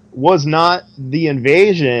was not the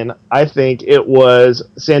invasion. I think it was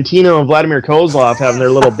Santino and Vladimir Kozlov having their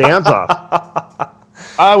little dance off.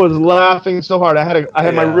 I was laughing so hard. I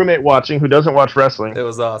had my roommate watching who doesn't watch wrestling. It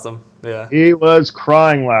was awesome. Yeah. He was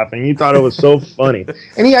crying laughing. He thought it was so funny.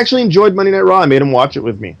 And he actually enjoyed Monday Night Raw. I made him watch it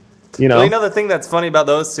with me. Well, the thing that's funny about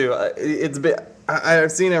those two,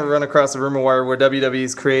 I've seen it run across the rumor wire where WWE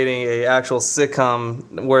is creating a actual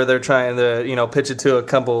sitcom where they're trying to, pitch it to a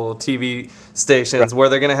couple TV stations where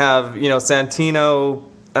they're going to have, Santino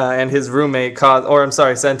and his roommate,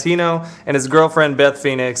 Santino and his girlfriend Beth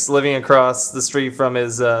Phoenix living across the street from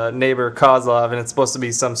his neighbor Kozlov, and it's supposed to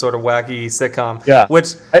be some sort of wacky sitcom. Yeah,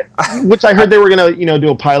 which I heard they were gonna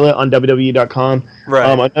do a pilot on WWE.com.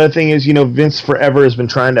 Right. Another thing is Vince forever has been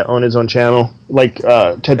trying to own his own channel, like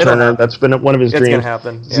Ted Turner. That's been one of his dreams. It's gonna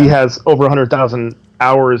happen. Yeah. He has over 100,000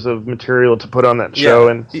 hours of material to put on that show,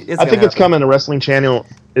 and I think it's coming. The wrestling channel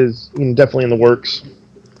is definitely in the works.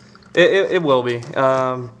 It will be.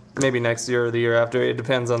 Maybe next year or the year after. It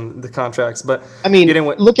depends on the contracts. But I mean,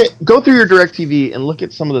 go through your DirecTV and look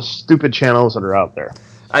at some of the stupid channels that are out there.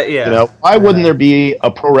 Why wouldn't there be a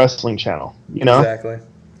pro wrestling channel? Exactly.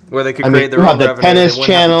 Where they could create their own revenue. You have the tennis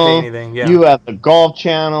channel. You have the golf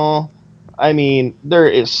channel. I mean, there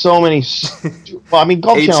is so many. Well, I mean,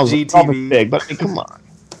 golf channels are probably big, but I mean, come on.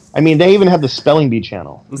 I mean, they even have the Spelling Bee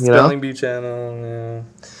channel. The Spelling Bee channel, yeah.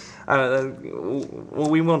 Well,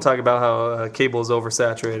 we won't talk about how cable is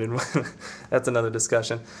oversaturated. That's another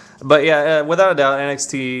discussion. But yeah, without a doubt,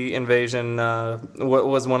 NXT Invasion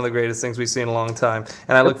was one of the greatest things we've seen in a long time.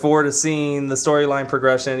 And I look forward to seeing the storyline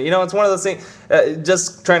progression. It's one of those things,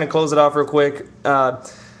 just trying to close it off real quick.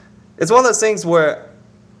 It's one of those things where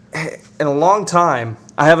in a long time,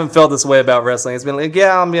 I haven't felt this way about wrestling. It's been like,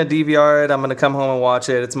 I'm going to DVR it. I'm going to come home and watch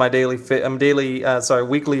it. It's my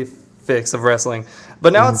weekly fix of wrestling.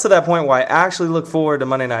 But now it's to that point where I actually look forward to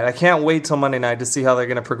Monday night. I can't wait till Monday night to see how they're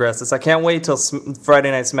going to progress this. I can't wait till Friday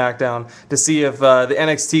Night SmackDown to see if the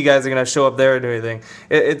NXT guys are going to show up there or do anything.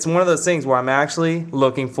 It's one of those things where I'm actually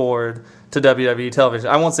looking forward to WWE television.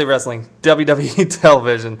 I won't say wrestling, WWE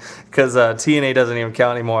television, because TNA doesn't even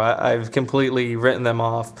count anymore. I've completely written them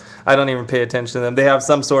off. I don't even pay attention to them. They have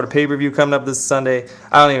some sort of pay-per-view coming up this Sunday.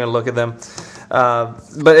 I don't even look at them.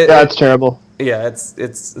 It's terrible. Yeah,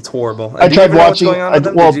 it's horrible. I tried watching.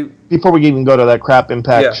 Before we even go to that crap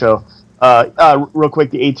Impact show, real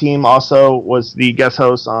quick, the A-Team also was the guest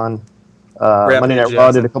host on Monday Night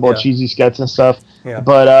Raw. Did a couple of cheesy skets and stuff. Yeah.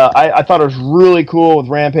 But I thought it was really cool with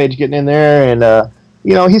Rampage getting in there, and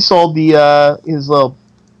he sold his little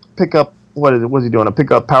pickup. What is it? What's he doing? A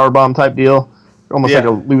pickup powerbomb type deal, almost like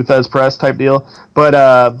a Lou Thez Press type deal.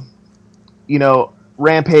 But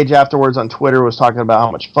Rampage afterwards on Twitter was talking about how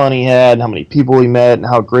much fun he had and how many people he met and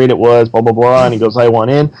how great it was, blah, blah, blah, and he goes, I want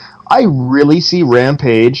in. I really see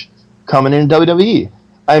Rampage coming in WWE.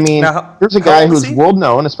 I mean, here's a guy who's world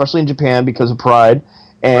known, especially in Japan because of Pride,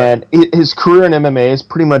 and his career in MMA is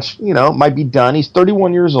pretty much, might be done. He's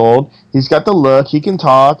 31 years old. He's got the look. He can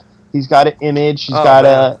talk. He's got an image. He's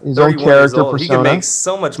got his own character persona. He can make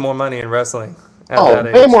so much more money in wrestling. Oh,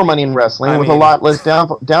 way more money in wrestling with a lot less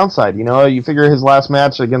downside. You know, you figure his last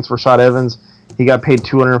match against Rashad Evans, he got paid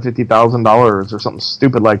 $250,000 or something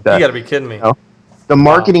stupid like that. You got to be kidding me. You know? The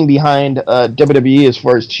marketing behind WWE as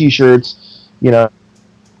far as T-shirts, you know,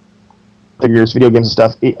 figures, video games and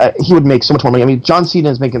stuff, he would make so much more money. I mean, John Cena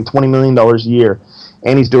is making $20 million a year,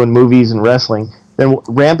 and he's doing movies and wrestling. Then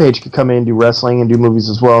Rampage could come in and do wrestling and do movies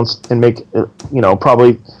as well and make, you know,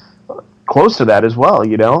 probably close to that as well,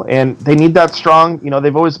 you know. And they need that strong, you know,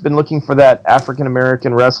 they've always been looking for that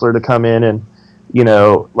African-American wrestler to come in and, you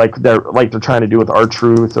know, like they're trying to do with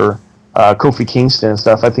R-Truth or Kofi Kingston and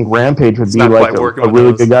stuff. I think Rampage would be like a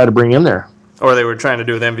really good guy to bring in there. Or they were trying to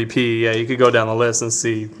do with MVP. Yeah, you could go down the list and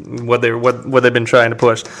see what they've been trying to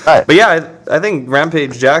push. Right. But yeah, I think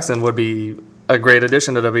Rampage Jackson would be a great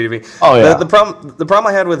addition to WWE. Oh yeah. The problem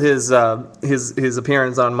I had with his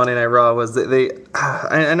appearance on Monday Night Raw was that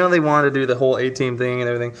I know they wanted to do the whole A-Team thing and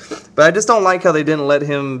everything, but I just don't like how they didn't let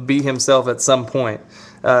him be himself at some point.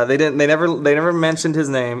 They never mentioned his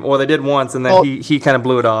name, or they did once, and then he kind of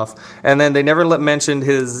blew it off. And then they never mentioned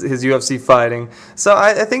his UFC fighting. So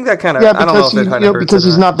I think that kind of I don't know if it kind of hurts because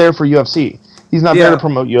he's not there for UFC. He's not there to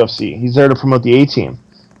promote UFC. He's there to promote the A-Team.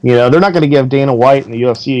 You know, they're not going to give Dana White and the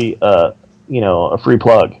UFC a free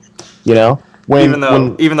plug. You know, even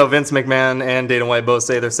though Vince McMahon and Dana White both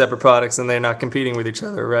say they're separate products and they're not competing with each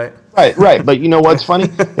other, right? Right. But you know what's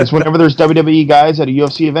funny is whenever there's WWE guys at a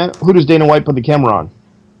UFC event, who does Dana White put the camera on?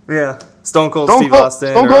 Yeah, Stone Cold Steve Austin.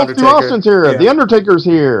 Stone Cold Steve Austin's here. Yeah. The Undertaker's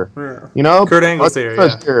here. Yeah. You know, Kurt Angle's here.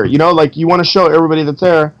 Yeah. You know, like you want to show everybody that's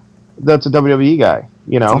there that's a WWE guy.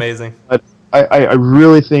 You know, it's amazing. But I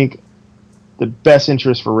really think the best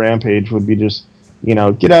interest for Rampage would be just, you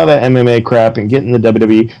know, get out of that MMA crap and get in the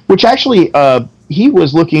WWE, which actually he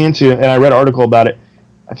was looking into, and I read an article about it.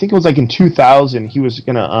 I think it was like in 2000. He was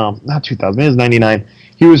gonna not 2000, it was 99.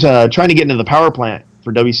 He was trying to get into the power plant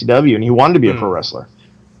for WCW, and he wanted to be a pro wrestler.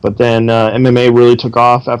 But then MMA really took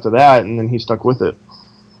off after that, and then he stuck with it.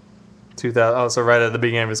 2000. Oh, so right at the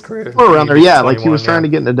beginning of his career. Or around there, yeah. Like he was trying to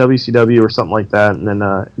get into WCW or something like that, and then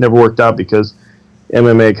it never worked out because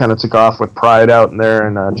MMA kind of took off with Pride out in there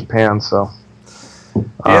in Japan. So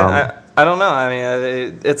yeah, I don't know. I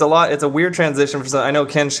mean, it's a lot. It's a weird transition for some. I know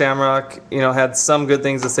Ken Shamrock, you know, had some good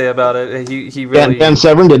things to say about it. He really. Ben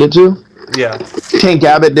Severn did it too. Yeah. Tank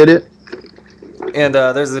Abbott did it. And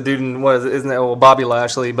there's a dude in Bobby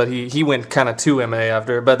Lashley, but he went kind of to MMA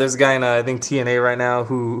after. But there's a guy in I think TNA right now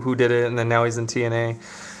who did it, and then now he's in TNA.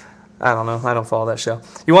 I don't know. I don't follow that show.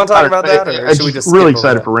 You want to talk about that, or should we just? Really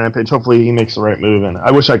excited for Rampage. Hopefully, he makes the right move, and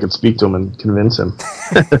I wish I could speak to him and convince him.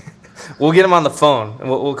 We'll get him on the phone, and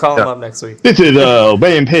we'll call him up next week. This is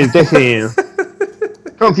Rampage.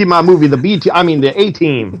 Come see my movie, the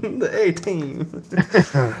A-Team. The A-Team.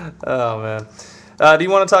 Oh man. Do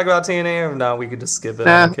you want to talk about TNA, or no? We could just skip it.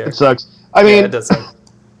 I don't care. It sucks. I mean, it does suck.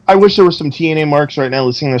 I wish there were some TNA marks right now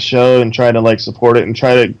listening to the show and try to like support it and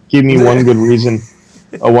try to give me one good reason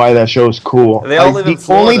of why that show is cool. They all live in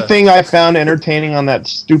Florida. The only thing I found entertaining on that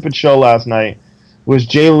stupid show last night was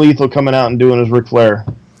Jay Lethal coming out and doing his Ric Flair.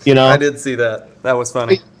 You know, I did see that. That was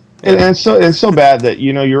funny. And it's so bad that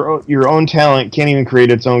you know your own talent can't even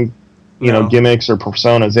create its own gimmicks or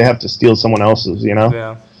personas. They have to steal someone else's. You know.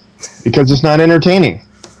 Yeah. Because it's not entertaining,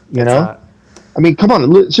 you know? Not. I mean, come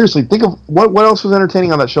on, seriously, think of what else was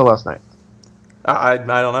entertaining on that show last night? I don't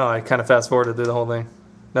know. I kind of fast forwarded through the whole thing.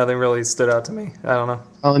 Nothing really stood out to me. I don't know.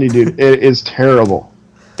 I'm telling you, dude, it is terrible.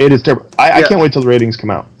 It is terrible. I can't wait till the ratings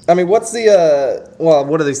come out. I mean, what's the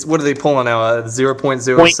what are they pulling now?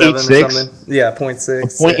 0.07 or something? Yeah,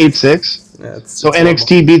 0.6. 0.86. Yeah, so NXT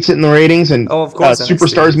horrible. Beats it in the ratings, and of course,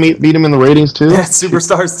 Superstars beat them in the ratings too. Yeah,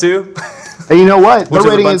 Superstars too. And you know what? The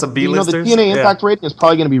rating is, the TNA Impact rating is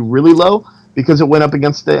probably going to be really low because it went up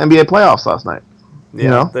against the NBA playoffs last night. Yeah, you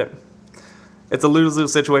know? It's a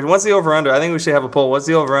lose-lose situation. What's the over-under? I think we should have a poll. What's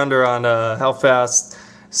the over-under on how fast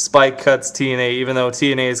Spike cuts TNA, even though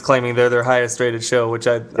TNA is claiming they're their highest-rated show, which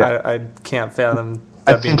I can't fathom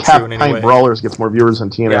that being true in any way. I think Brawlers gets more viewers than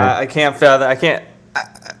TNA. Yeah, I can't fathom.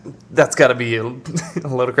 That's got to be a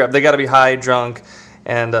load of crap. They got to be high, drunk,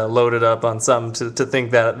 and loaded up on something to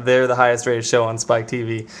think that they're the highest rated show on Spike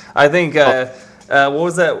TV. I think what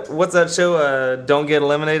was that? What's that show? Don't Get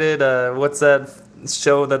Eliminated. What's that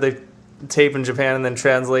show that they tape in Japan and then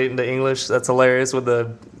translate into English? That's hilarious with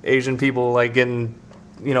the Asian people like getting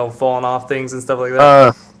falling off things and stuff like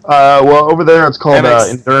that. Well, over there it's called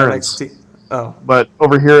Endurance. NXT. Oh, but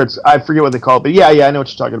over here I forget what they call it. But yeah, I know what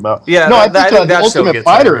you're talking about. Yeah, no, I think the Ultimate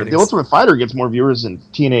Fighter. The Ultimate Fighter gets more viewers than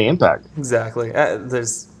TNA Impact. Exactly.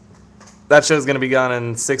 That show's going to be gone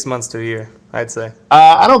in 6 months to a year, I'd say.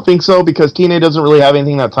 I don't think so because TNA doesn't really have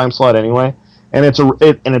anything in that time slot anyway. and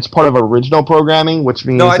it's part of original programming, which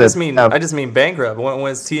means No, I just mean bankrupt. When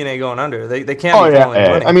is TNA going under? They can't oh be yeah, pulling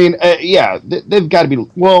money. I mean they've got to be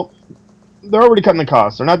well. They're already cutting the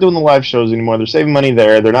costs. They're not doing the live shows anymore. They're saving money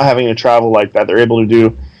there. They're not having to travel like that. They're able to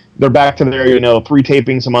do. They're back to their 3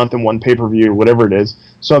 tapings a month and 1 pay-per-view, whatever it is.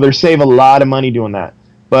 So they save a lot of money doing that.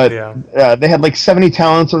 But they had like 70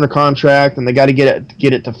 talents under contract, and they got to get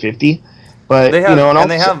it to 50. But they have,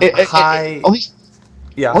 they have high. all these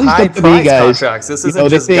high WWE price guys, contracts. This isn't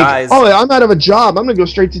just think, guys. Oh, I'm out of a job. I'm gonna go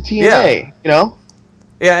straight to TNA.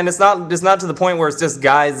 Yeah, and it's not to the point where it's just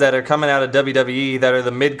guys that are coming out of WWE that are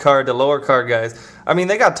the mid card to lower card guys. I mean,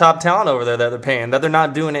 they got top talent over there that they're paying that they're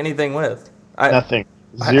not doing anything with. Nothing,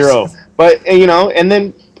 zero. But and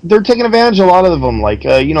then they're taking advantage of a lot of them. Like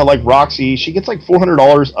like Roxy, she gets like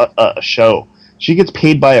 $400 a show. She gets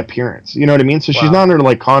paid by appearance. You know what I mean? So she's not under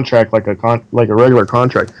like contract like a regular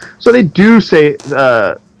contract. So they do save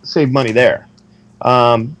money there.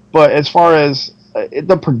 But as far as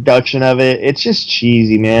the production of it, it's just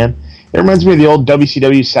cheesy, man. It reminds me of the old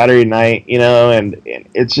WCW Saturday Night, and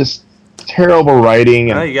it's just terrible writing.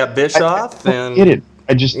 And you got Bischoff I don't get it.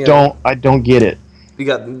 I just don't. I don't get it. You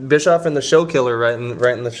got Bischoff and the Show Killer right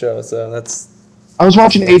in the show, so that's. I was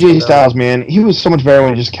watching AJ Styles, man. He was so much better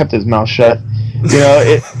when he just kept his mouth shut.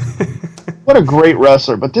 What a great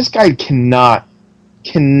wrestler, but this guy cannot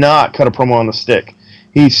cut a promo on the stick.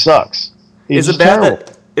 He sucks. He's terrible.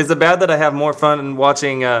 Is it bad that I have more fun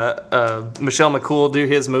watching Michelle McCool do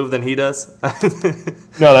his move than he does?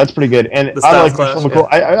 No, that's pretty good. And I like Michelle McCool.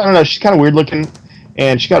 I don't know. She's kind of weird looking,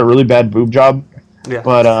 and she got a really bad boob job. Yeah.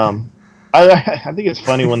 But I think it's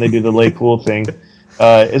funny when they do the Lay Cool thing.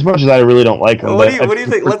 As much as I really don't like them. What do you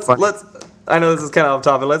think? Let's. I know this is kind of off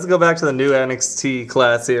topic. Let's go back to the new NXT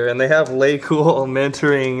class here, and they have Lay Cool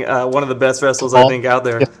mentoring one of the best wrestlers I think out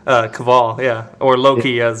there, Caval, or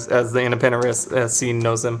Loki as the independent scene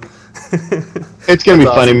knows him. It's gonna be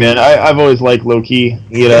funny, man. I've always liked Loki,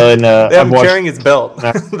 and they have him carrying his belt,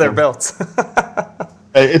 their belts.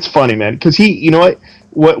 It's funny, man, because he,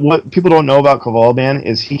 what people don't know about Caval, man,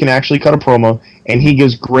 is he can actually cut a promo, and he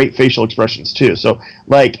gives great facial expressions too. So,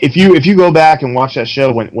 like, if you go back and watch that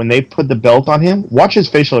show when they put the belt on him, watch his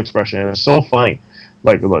facial expression. It's so funny,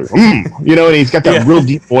 and he's got that real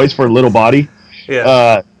deep voice for a little body.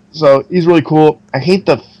 Yeah. So he's really cool. I hate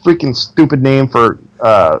the freaking stupid name for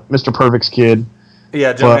Mr. Perfect's kid.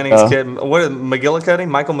 Yeah, Jim Henning's kid. What is McGillicuddy?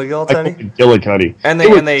 Michael McGillicuddy? McGillicuddy. And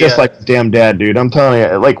they just like his damn dad, dude. I'm telling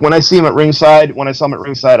you. Like, when I saw him at ringside,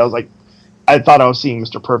 I was like, I thought I was seeing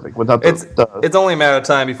Mr. Perfect without It's only a matter of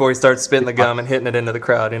time before he starts spitting the gum and hitting it into the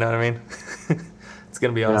crowd, you know what I mean? It's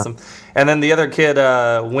going to be awesome. And then the other kid,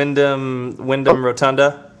 Wyndham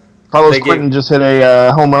Rotunda. Carlos Quinton just hit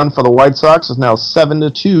a home run for the White Sox. It's now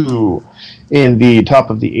 7-2 in the top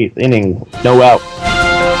of the 8th inning. No out.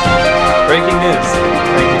 Breaking news.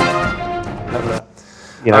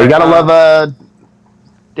 You gotta love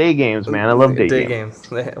day games, man. I love day games.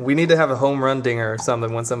 We need to have a home run dinger or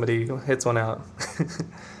something when somebody hits one out.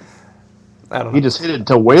 I don't know. He just hit it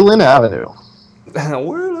to Wayland Avenue.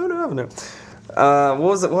 Wayland Avenue.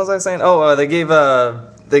 What was I saying? Oh, they gave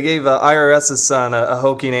IRS's son a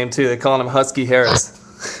hokey name too. They call him Husky Harris.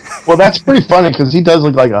 Well, that's pretty funny because he does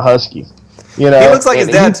look like a husky. He looks like his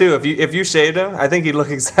dad too. If you shaved him, I think he'd look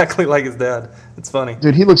exactly like his dad. It's funny.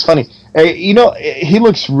 Dude, he looks funny. He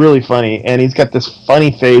looks really funny, and he's got this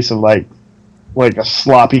funny face of like a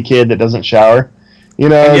sloppy kid that doesn't shower.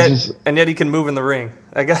 And yet he can move in the ring.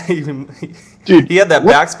 That guy dude, he had that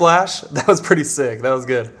backsplash. That was pretty sick. That was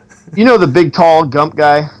good. The big tall Gump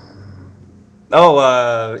guy?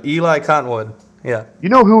 Oh, Eli Cottonwood. Yeah. You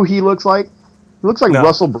know who he looks like? He looks like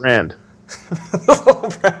Russell Brand.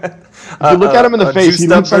 If you look at him in the face, he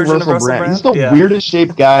looks like Russell Brand. He's the weirdest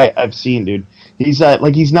shaped guy I've seen, dude. He's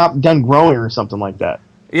like he's not done growing or something like that.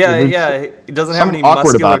 Yeah. He doesn't have any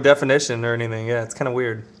muscular definition or anything. Yeah, it's kind of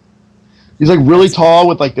weird. He's like really tall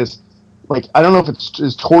with like this, like I don't know if it's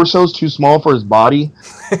his torso's too small for his body,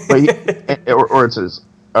 but or it's his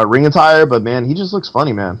ring attire. But man, he just looks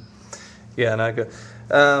funny, man. Yeah, not good.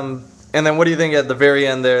 And then what do you think at the very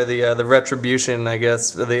end there, the retribution, I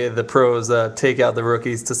guess, the pros take out the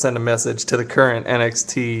rookies to send a message to the current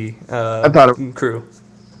NXT crew?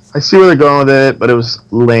 I see where they're going with it, but it was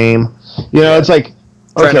lame. It's like,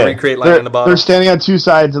 trying to recreate Lightning in the Bottle. They're standing on two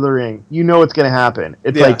sides of the ring. You know what's going to happen.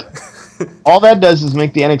 It's like, all that does is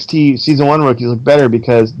make the NXT Season 1 rookies look better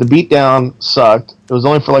because the beatdown sucked. It was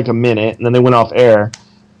only for like a minute, and then they went off air.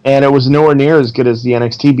 And it was nowhere near as good as the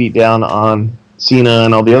NXT beatdown on Cena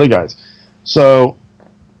and all the other guys. So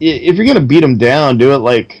if you're going to beat them down, do it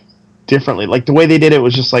like differently. Like the way they did it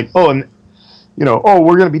was just like, oh, and oh,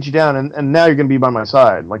 we're gonna beat you down, and now you're gonna be by my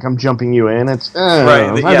side, like I'm jumping you in. It's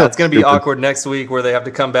right. Yeah, it's gonna be awkward next week where they have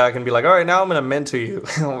to come back and be like, all right, now I'm gonna mentor you,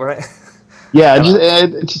 right? Yeah,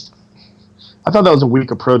 I thought that was a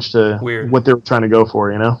weak approach to what they were trying to go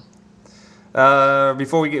for,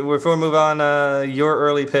 Before we move on, your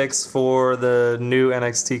early picks for the new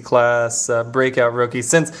NXT class breakout rookie.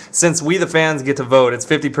 Since we the fans get to vote, it's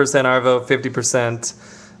 50% our vote,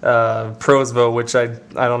 50% pros vote, which I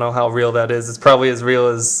don't know how real that is. It's probably as real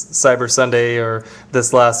as Cyber Sunday or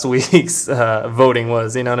this last week's voting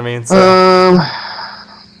was. You know what I mean? So.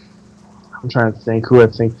 I'm trying to think who I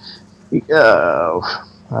think.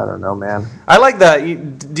 I don't know, man. I like that.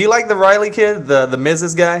 Do you like the Riley kid, the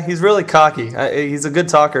Mrs. guy? He's really cocky. He's a good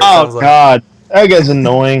talker. Oh, God. That guy's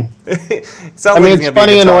annoying. It's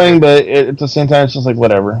funny, annoying, but at the same time, it's just like,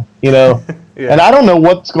 whatever. Yeah. And I don't know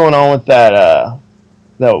what's going on with that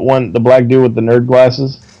the black dude with the nerd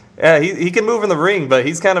glasses. Yeah, he can move in the ring, but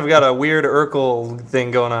he's kind of got a weird Urkel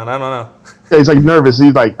thing going on. I don't know. Yeah, he's like nervous.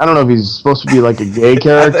 He's like, I don't know if he's supposed to be like a gay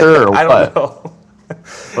character or what. I don't know.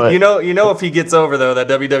 But, you know, if he gets over though, that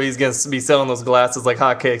WWE's going to be selling those glasses like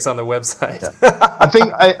hotcakes on their website.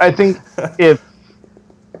 Yeah. I think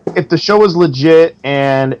if the show is legit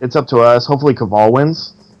and it's up to us, hopefully Caval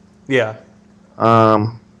wins. Yeah.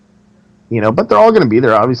 But they're all going to be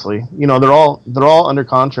there. Obviously, they're all under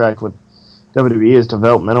contract with WWE as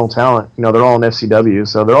developmental talent. They're all in FCW,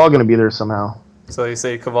 so they're all going to be there somehow. So you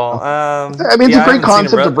say Caval? It's a great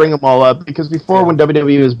concept to bring them all up because before when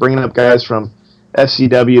WWE was bringing up guys from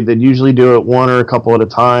FCW, they'd usually do it one or a couple at a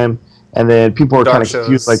time, and then people are kind of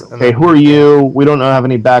confused, like, okay, who are you? We don't have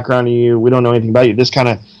any background on you. We don't know anything about you. This kind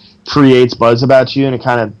of creates buzz about you, and it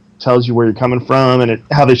kind of tells you where you're coming from, and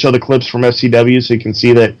how they show the clips from FCW, so you can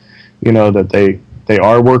see that, that they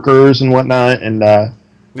are workers and whatnot, and I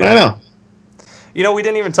don't know. We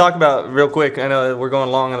didn't even talk about, real quick, I know we're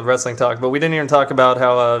going long on the wrestling talk, but we didn't even talk about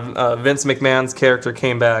how Vince McMahon's character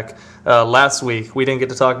came back last week. We didn't get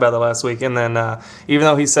to talk about that last week. And then even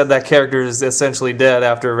though he said that character is essentially dead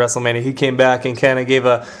after WrestleMania, he came back and kind of gave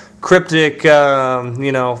a cryptic,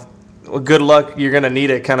 good luck, you're going to need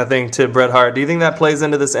it kind of thing to Bret Hart. Do you think that plays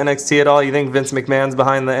into this NXT at all? You think Vince McMahon's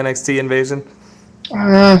behind the NXT invasion?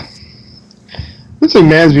 Vince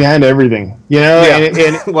McMahon's behind everything, Yeah.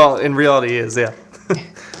 And well, in reality, he is, yeah.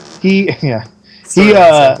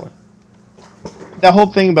 That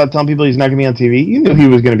whole thing about telling people he's not going to be on TV, you knew he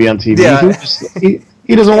was going to be on TV. Yeah.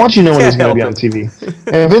 He doesn't want you to know when he's going to be on TV.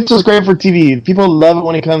 And Vince is great for TV. People love it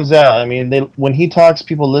when he comes out. I mean, when he talks,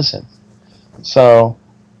 people listen. So,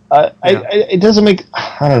 it doesn't make...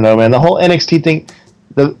 I don't know, man. The whole NXT thing,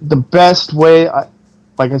 the best way...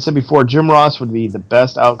 like I said before, Jim Ross would be the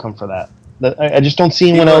best outcome for that. I just don't see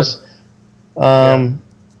anyone else...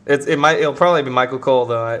 It'll probably be Michael Cole,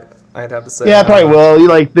 though. I'd have to say. Yeah, probably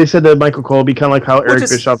will. They said that Michael Cole will be kind of like how Eric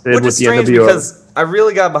Bischoff did with the NWO. Because I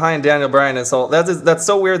really got behind Daniel Bryan. That's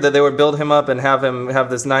so weird that they would build him up and have him have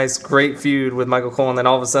this nice, great feud with Michael Cole, and then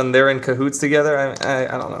all of a sudden they're in cahoots together.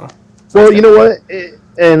 I don't know. Well, you know what?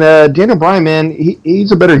 And Daniel Bryan, man,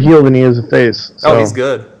 he's a better heel than he is a face. So. Oh, he's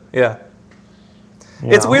good. Yeah.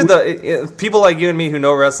 It's weird though. People like you and me who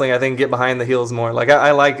know wrestling, I think, get behind the heels more. Like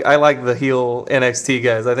I like the heel NXT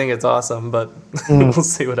guys. I think it's awesome, but we'll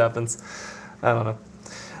see what happens. I don't know.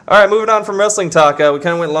 All right, moving on from wrestling talk. We kind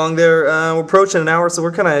of went long there. We're approaching an hour, so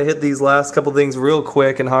we're kind of hit these last couple things real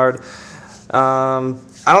quick and hard. I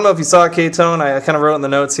don't know if you saw it, K-Tone. I kind of wrote in the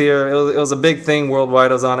notes here. It was a big thing worldwide.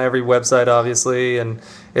 It was on every website, obviously, and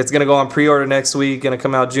it's going to go on pre-order next week. Going to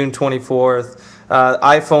come out June 24th.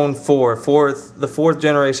 iPhone 4, the fourth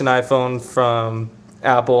generation iPhone from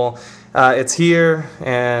Apple. It's here,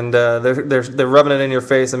 and they're rubbing it in your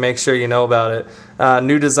face and make sure you know about it.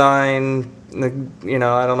 New design. I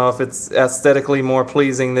don't know if it's aesthetically more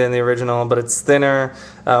pleasing than the original, but it's thinner,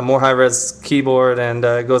 more high-res keyboard, and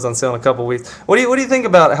it goes on sale in a couple weeks. What do you think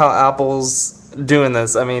about how Apple's doing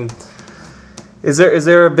this? I mean, is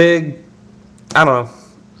there a big, I don't know.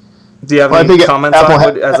 Do you have any comments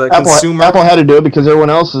on it as a consumer? Apple had to do it because everyone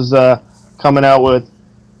else is coming out with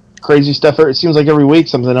crazy stuff. It seems like every week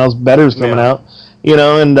something else better is coming out.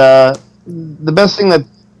 And the best thing that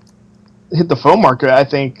hit the phone market, I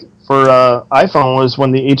think, for iPhone was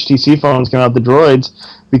when the HTC phones came out, the Droids,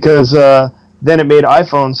 because then it made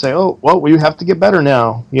iPhone say, oh, well, we have to get better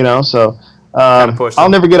now. So I'll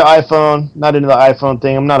never get an iPhone, not into the iPhone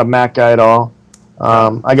thing. I'm not a Mac guy at all.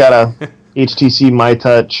 I got a HTC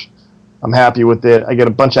MyTouch. I'm happy with it. I get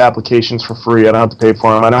a bunch of applications for free. I don't have to pay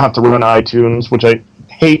for them. I don't have to run iTunes, which I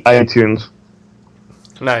hate iTunes.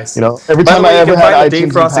 Nice. Every time I ever had iTunes in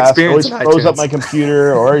the past, it always froze up my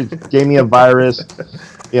computer or it gave me a virus.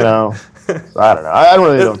 So I don't know. I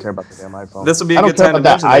really don't care about the damn iPhone. This would be a good time to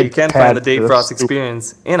mention that you can find the Dave Frost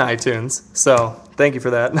experience in iTunes. So thank you for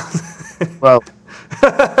that. Well,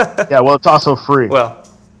 yeah. Well, it's also free. Well,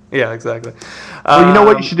 yeah, exactly. Well, you know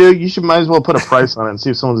what you should do? You should might as well put a price on it and see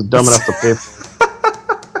if someone's dumb enough to pay for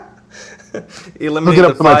it. Eliminate Look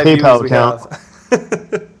it up the for my 5 PayPal viewers we account.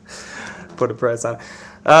 have. Put a price on it.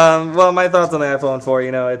 Well, my thoughts on the iPhone 4,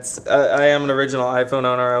 it's I am an original iPhone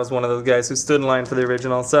owner. I was one of those guys who stood in line for the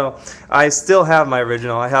original. So I still have my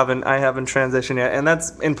original. I haven't transitioned yet, and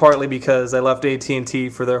that's in partly because I left AT&T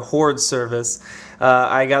for their Horde service.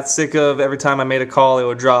 I got sick of every time I made a call, it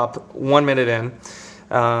would drop 1 minute in.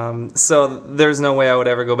 So there's no way I would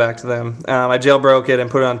ever go back to them. I jailbroke it and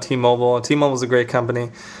put it on T-Mobile. T-Mobile's a great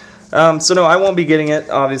company. So no, I won't be getting it.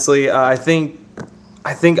 Obviously, I think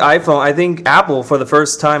Apple for the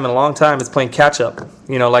first time in a long time is playing catch up.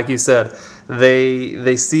 Like you said,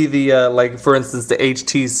 they see the like for instance the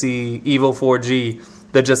HTC Evo 4G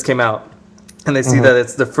that just came out. And they see that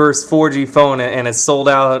it's the first 4G phone and it's sold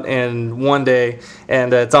out in one day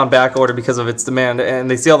and it's on back order because of its demand. And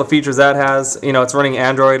they see all the features that has. It's running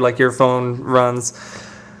Android like your phone runs.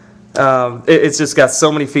 It's just got so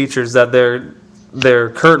many features that their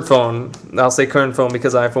current phone, I'll say current phone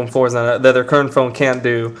because iPhone 4 is not, that their current phone can't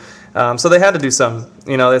do. So they had to do something.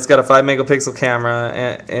 It's got a 5 megapixel camera,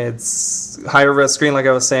 and it's higher res screen, like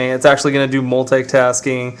I was saying. It's actually going to do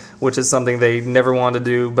multitasking, which is something they never wanted to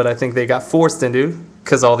do, but I think they got forced into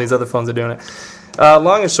because all these other phones are doing it.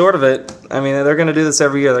 Long and short of it, I mean, they're going to do this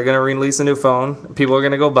every year. They're going to release a new phone. People are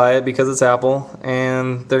going to go buy it because it's Apple,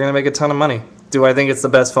 and they're going to make a ton of money. Do I think it's the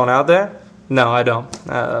best phone out there? No, I don't.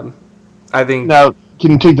 I think. Now,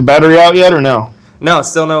 can you take the battery out yet, or no? No,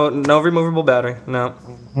 still no removable battery. No,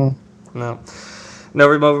 no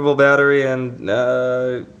removable battery, and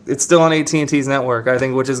it's still on AT&T's network. I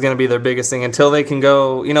think, which is going to be their biggest thing until they can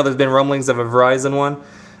go. There's been rumblings of a Verizon one.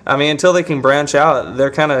 I mean, until they can branch out,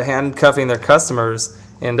 they're kind of handcuffing their customers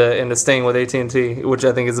into staying with AT&T, which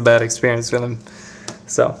I think is a bad experience for them.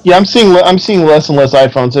 So yeah, I'm seeing less and less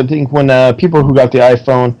iPhones. I think when people who got the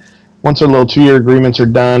iPhone, once their little 2-year agreements are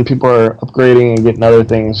done, people are upgrading and getting other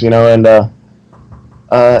things, and I don't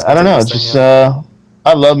know. It's just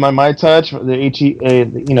I love my MyTouch. The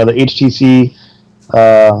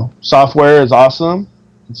HTC software is awesome.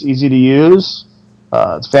 It's easy to use.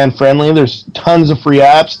 It's fan friendly. There's tons of free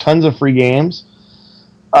apps, tons of free games.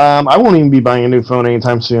 I won't even be buying a new phone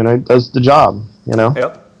anytime soon. It does the job,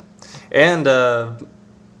 Yep. And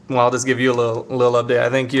I'll just give you a little update. I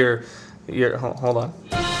think your hold on.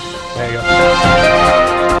 There you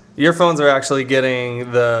go. Your phones are actually getting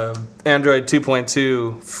the Android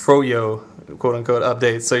 2.2 Froyo, quote-unquote,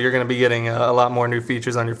 update. So you're going to be getting a lot more new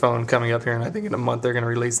features on your phone coming up here, and I think in a month they're going to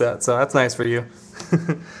release that. So that's nice for you.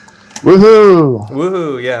 Woohoo!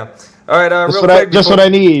 Woohoo, yeah. All right, just what I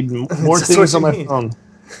need. More things on my phone.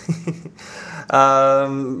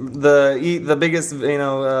 The biggest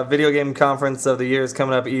video game conference of the year is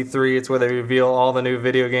coming up, E3. It's where they reveal all the new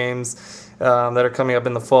video games that are coming up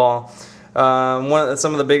in the fall.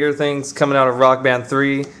 Some of the bigger things coming out of Rock Band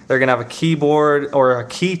 3, they're going to have a keyboard, or a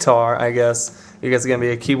keytar, I guess. You guys are going to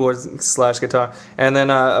be a keyboard/guitar. And then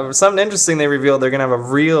something interesting they revealed, they're going to have a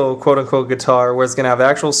real quote-unquote guitar where it's going to have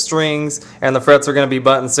actual strings and the frets are going to be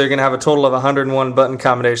buttons. So you're going to have a total of 101 button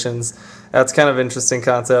combinations. That's kind of an interesting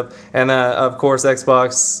concept. And of course,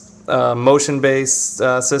 Xbox motion-based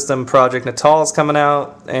system Project Natal is coming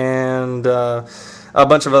out, and a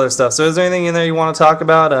bunch of other stuff. So is there anything in there you want to talk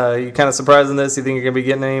about? You kind of surprised in this? You think you're going to be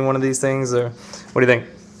getting any one of these things, or what do you think?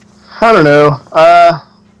 I don't know.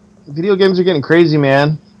 Video games are getting crazy,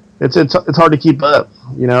 man. It's hard to keep up.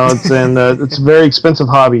 It's a very expensive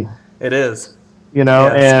hobby. It is. And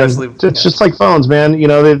it's just like phones, man.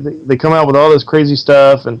 They come out with all this crazy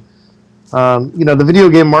stuff, and the video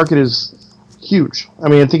game market is huge. I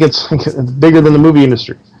mean, I think it's bigger than the movie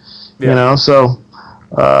industry. Yeah. So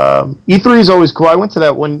E3 is always cool. I went to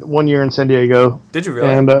that one year in San Diego. Did you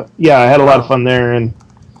really? And yeah, I had a lot of fun there. And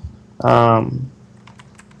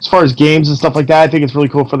as far as games and stuff like that, I think it's really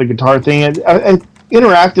cool for the guitar thing. And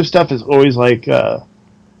interactive stuff has always been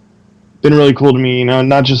really cool to me.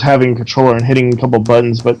 Not just having a controller and hitting a couple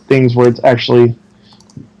buttons, but things where it's actually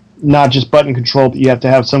not just button control, but you have to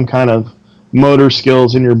have some kind of motor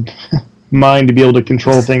skills in your mind to be able to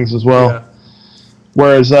control things as well. Yeah.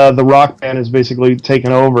 Whereas the Rock Band is basically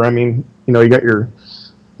taken over. I mean, you got your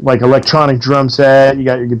electronic drum set, you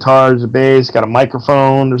got your guitars, a bass, got a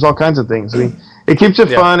microphone. There's all kinds of things. I mean, it keeps it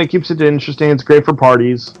fun. It keeps it interesting. It's great for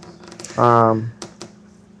parties.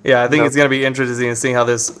 Yeah, I think it's going to be interesting to see how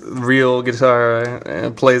this real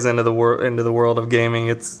guitar plays into the world of gaming.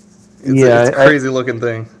 It's It's a crazy looking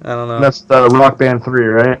thing. I don't know. That's the Rock Band 3,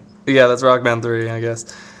 right? Yeah, that's Rock Band 3, I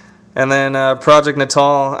guess. And then Project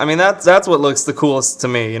Natal. I mean, that's what looks the coolest to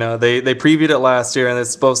me. You know, they previewed it last year, and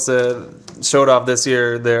it's supposed to show it off this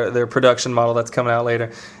year. Their production model that's coming out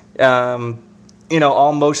later. You know,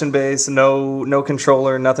 all motion based, no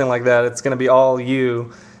controller, nothing like that. It's going to be all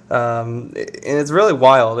you. And it's really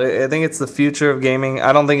wild. I think it's the future of gaming.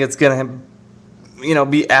 I don't think it's going to, you know,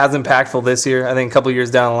 be as impactful this year. I think a couple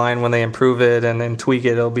years down the line when they improve it and then tweak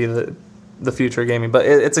it, it'll be the future of gaming. But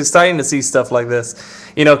it's exciting to see stuff like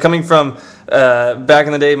this. You know, coming from back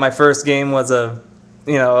in the day, my first game was a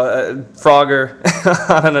Frogger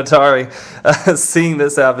on an Atari. Seeing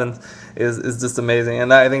this happen is just amazing,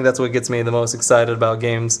 and I think that's what gets me the most excited about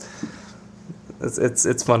games.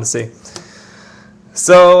 It's fun to see.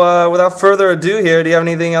 So without further ado here, do you have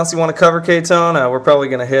anything else you want to cover, K-Tone? We're probably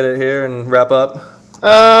going to hit it here and wrap up.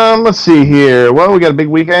 Let's see here. Well, we got a big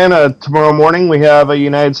weekend. Tomorrow morning we have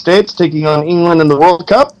United States taking on England in the World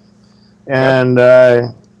Cup. And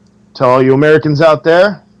to all you Americans out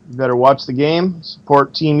there, you better watch the game.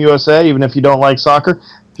 Support Team USA, even if you don't like soccer.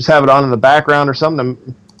 Just have it on in the background or something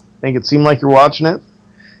to make it seem like you're watching it.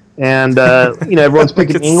 And, everyone's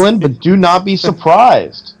picking England, but do not be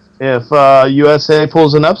surprised if USA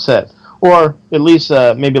pulls an upset. Or at least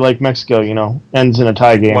maybe like Mexico, ends in a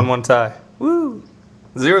tie game. 1-1 tie. Woo!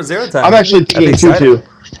 0-0 tie. I'm actually thinking 2-2.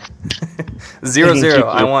 0-0.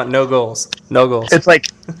 I want no goals. No goals. It's like,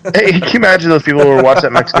 hey, can you imagine those people who were watching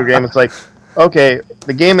that Mexico game? It's like, okay,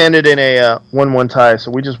 the game ended in a 1-1 tie,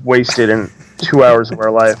 so we just wasted 2 hours of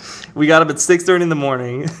our life. We got up at 6:30 in the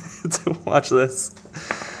morning to watch this.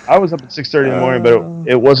 I was up at 6:30 in the morning,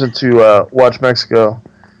 but it wasn't to watch Mexico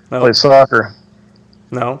play soccer.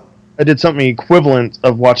 No? I did something equivalent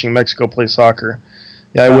of watching Mexico play soccer.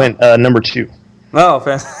 Yeah, I went number 2. Oh,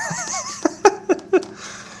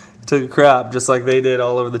 took a crap just like they did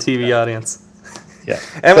all over the TV audience. Yeah.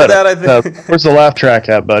 And with that, I think... where's the laugh track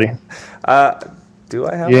at, buddy? Do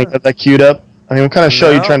I have You ain't got that queued up? I mean, what kind of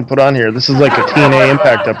show are you trying to put on here? This is like a TNA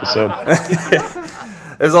Impact episode.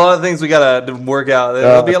 There's a lot of things we got to work out.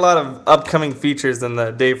 There'll be a lot of upcoming features in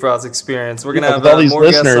the Dave Frost experience. We're going to have with all these more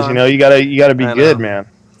listeners, you gotta be good, man.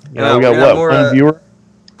 We got one viewer?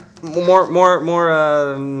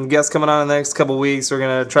 More guests coming on in the next couple weeks. We're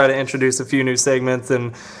going to try to introduce a few new segments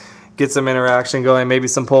and get some interaction going. Maybe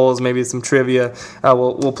some polls, maybe some trivia.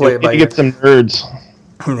 We'll play it by ear. Get some nerds.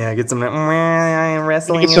 Yeah, get some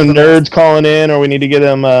wrestling. Get some nerds calling in, or we need to get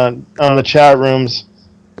them on the chat rooms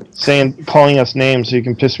calling us names so you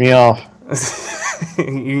can piss me off. You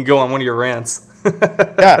can go on one of your rants.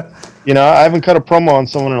 Yeah. I haven't cut a promo on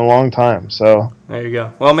someone in a long time, so there you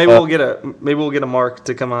go. Well, maybe we'll get a Mark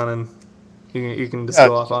to come on and you can just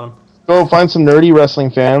go off on him. Go find some nerdy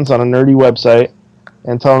wrestling fans on a nerdy website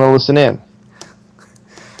and tell them to listen in.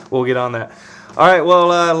 We'll get on that. All right.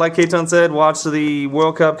 Well, like K-Tone said, watch the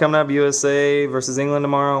World Cup coming up. USA versus England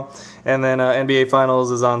tomorrow, and then NBA Finals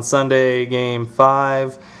is on Sunday, Game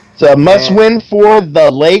 5. It's a must-win for the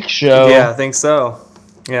Lake Show. Yeah, I think so.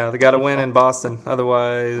 Yeah, they got to win in Boston.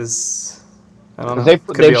 Otherwise, I don't know.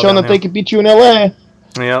 They've shown that they could beat you in LA.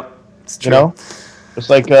 Yep, it's true. Just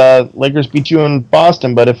like Lakers beat you in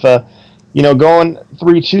Boston. But if, going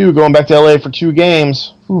 3-2, going back to LA for 2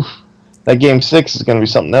 games, that Game 6 is going to be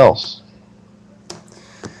something else.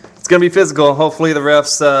 It's going to be physical. Hopefully the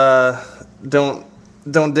refs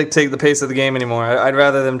don't dictate the pace of the game anymore. I'd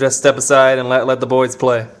rather them just step aside and let the boys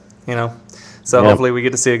play, So hopefully we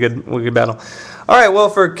get to see a good battle. All right, well,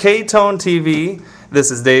 for K-Tone TV,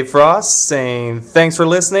 this is Dave Frost saying thanks for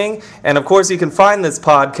listening. And, of course, you can find this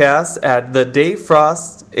podcast at the Dave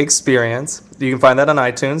Frost Experience. You can find that on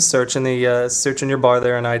iTunes. Search in your bar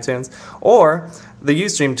there on iTunes. Or the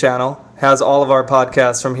Ustream channel has all of our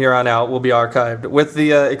podcasts from here on out will be archived with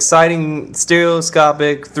the exciting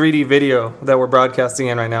stereoscopic 3D video that we're broadcasting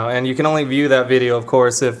in right now. And you can only view that video, of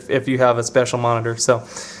course, if you have a special monitor. So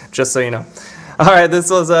just so you know. All right, this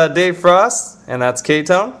was Dave Frost, and that's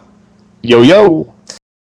K-Tone. Yo, yo.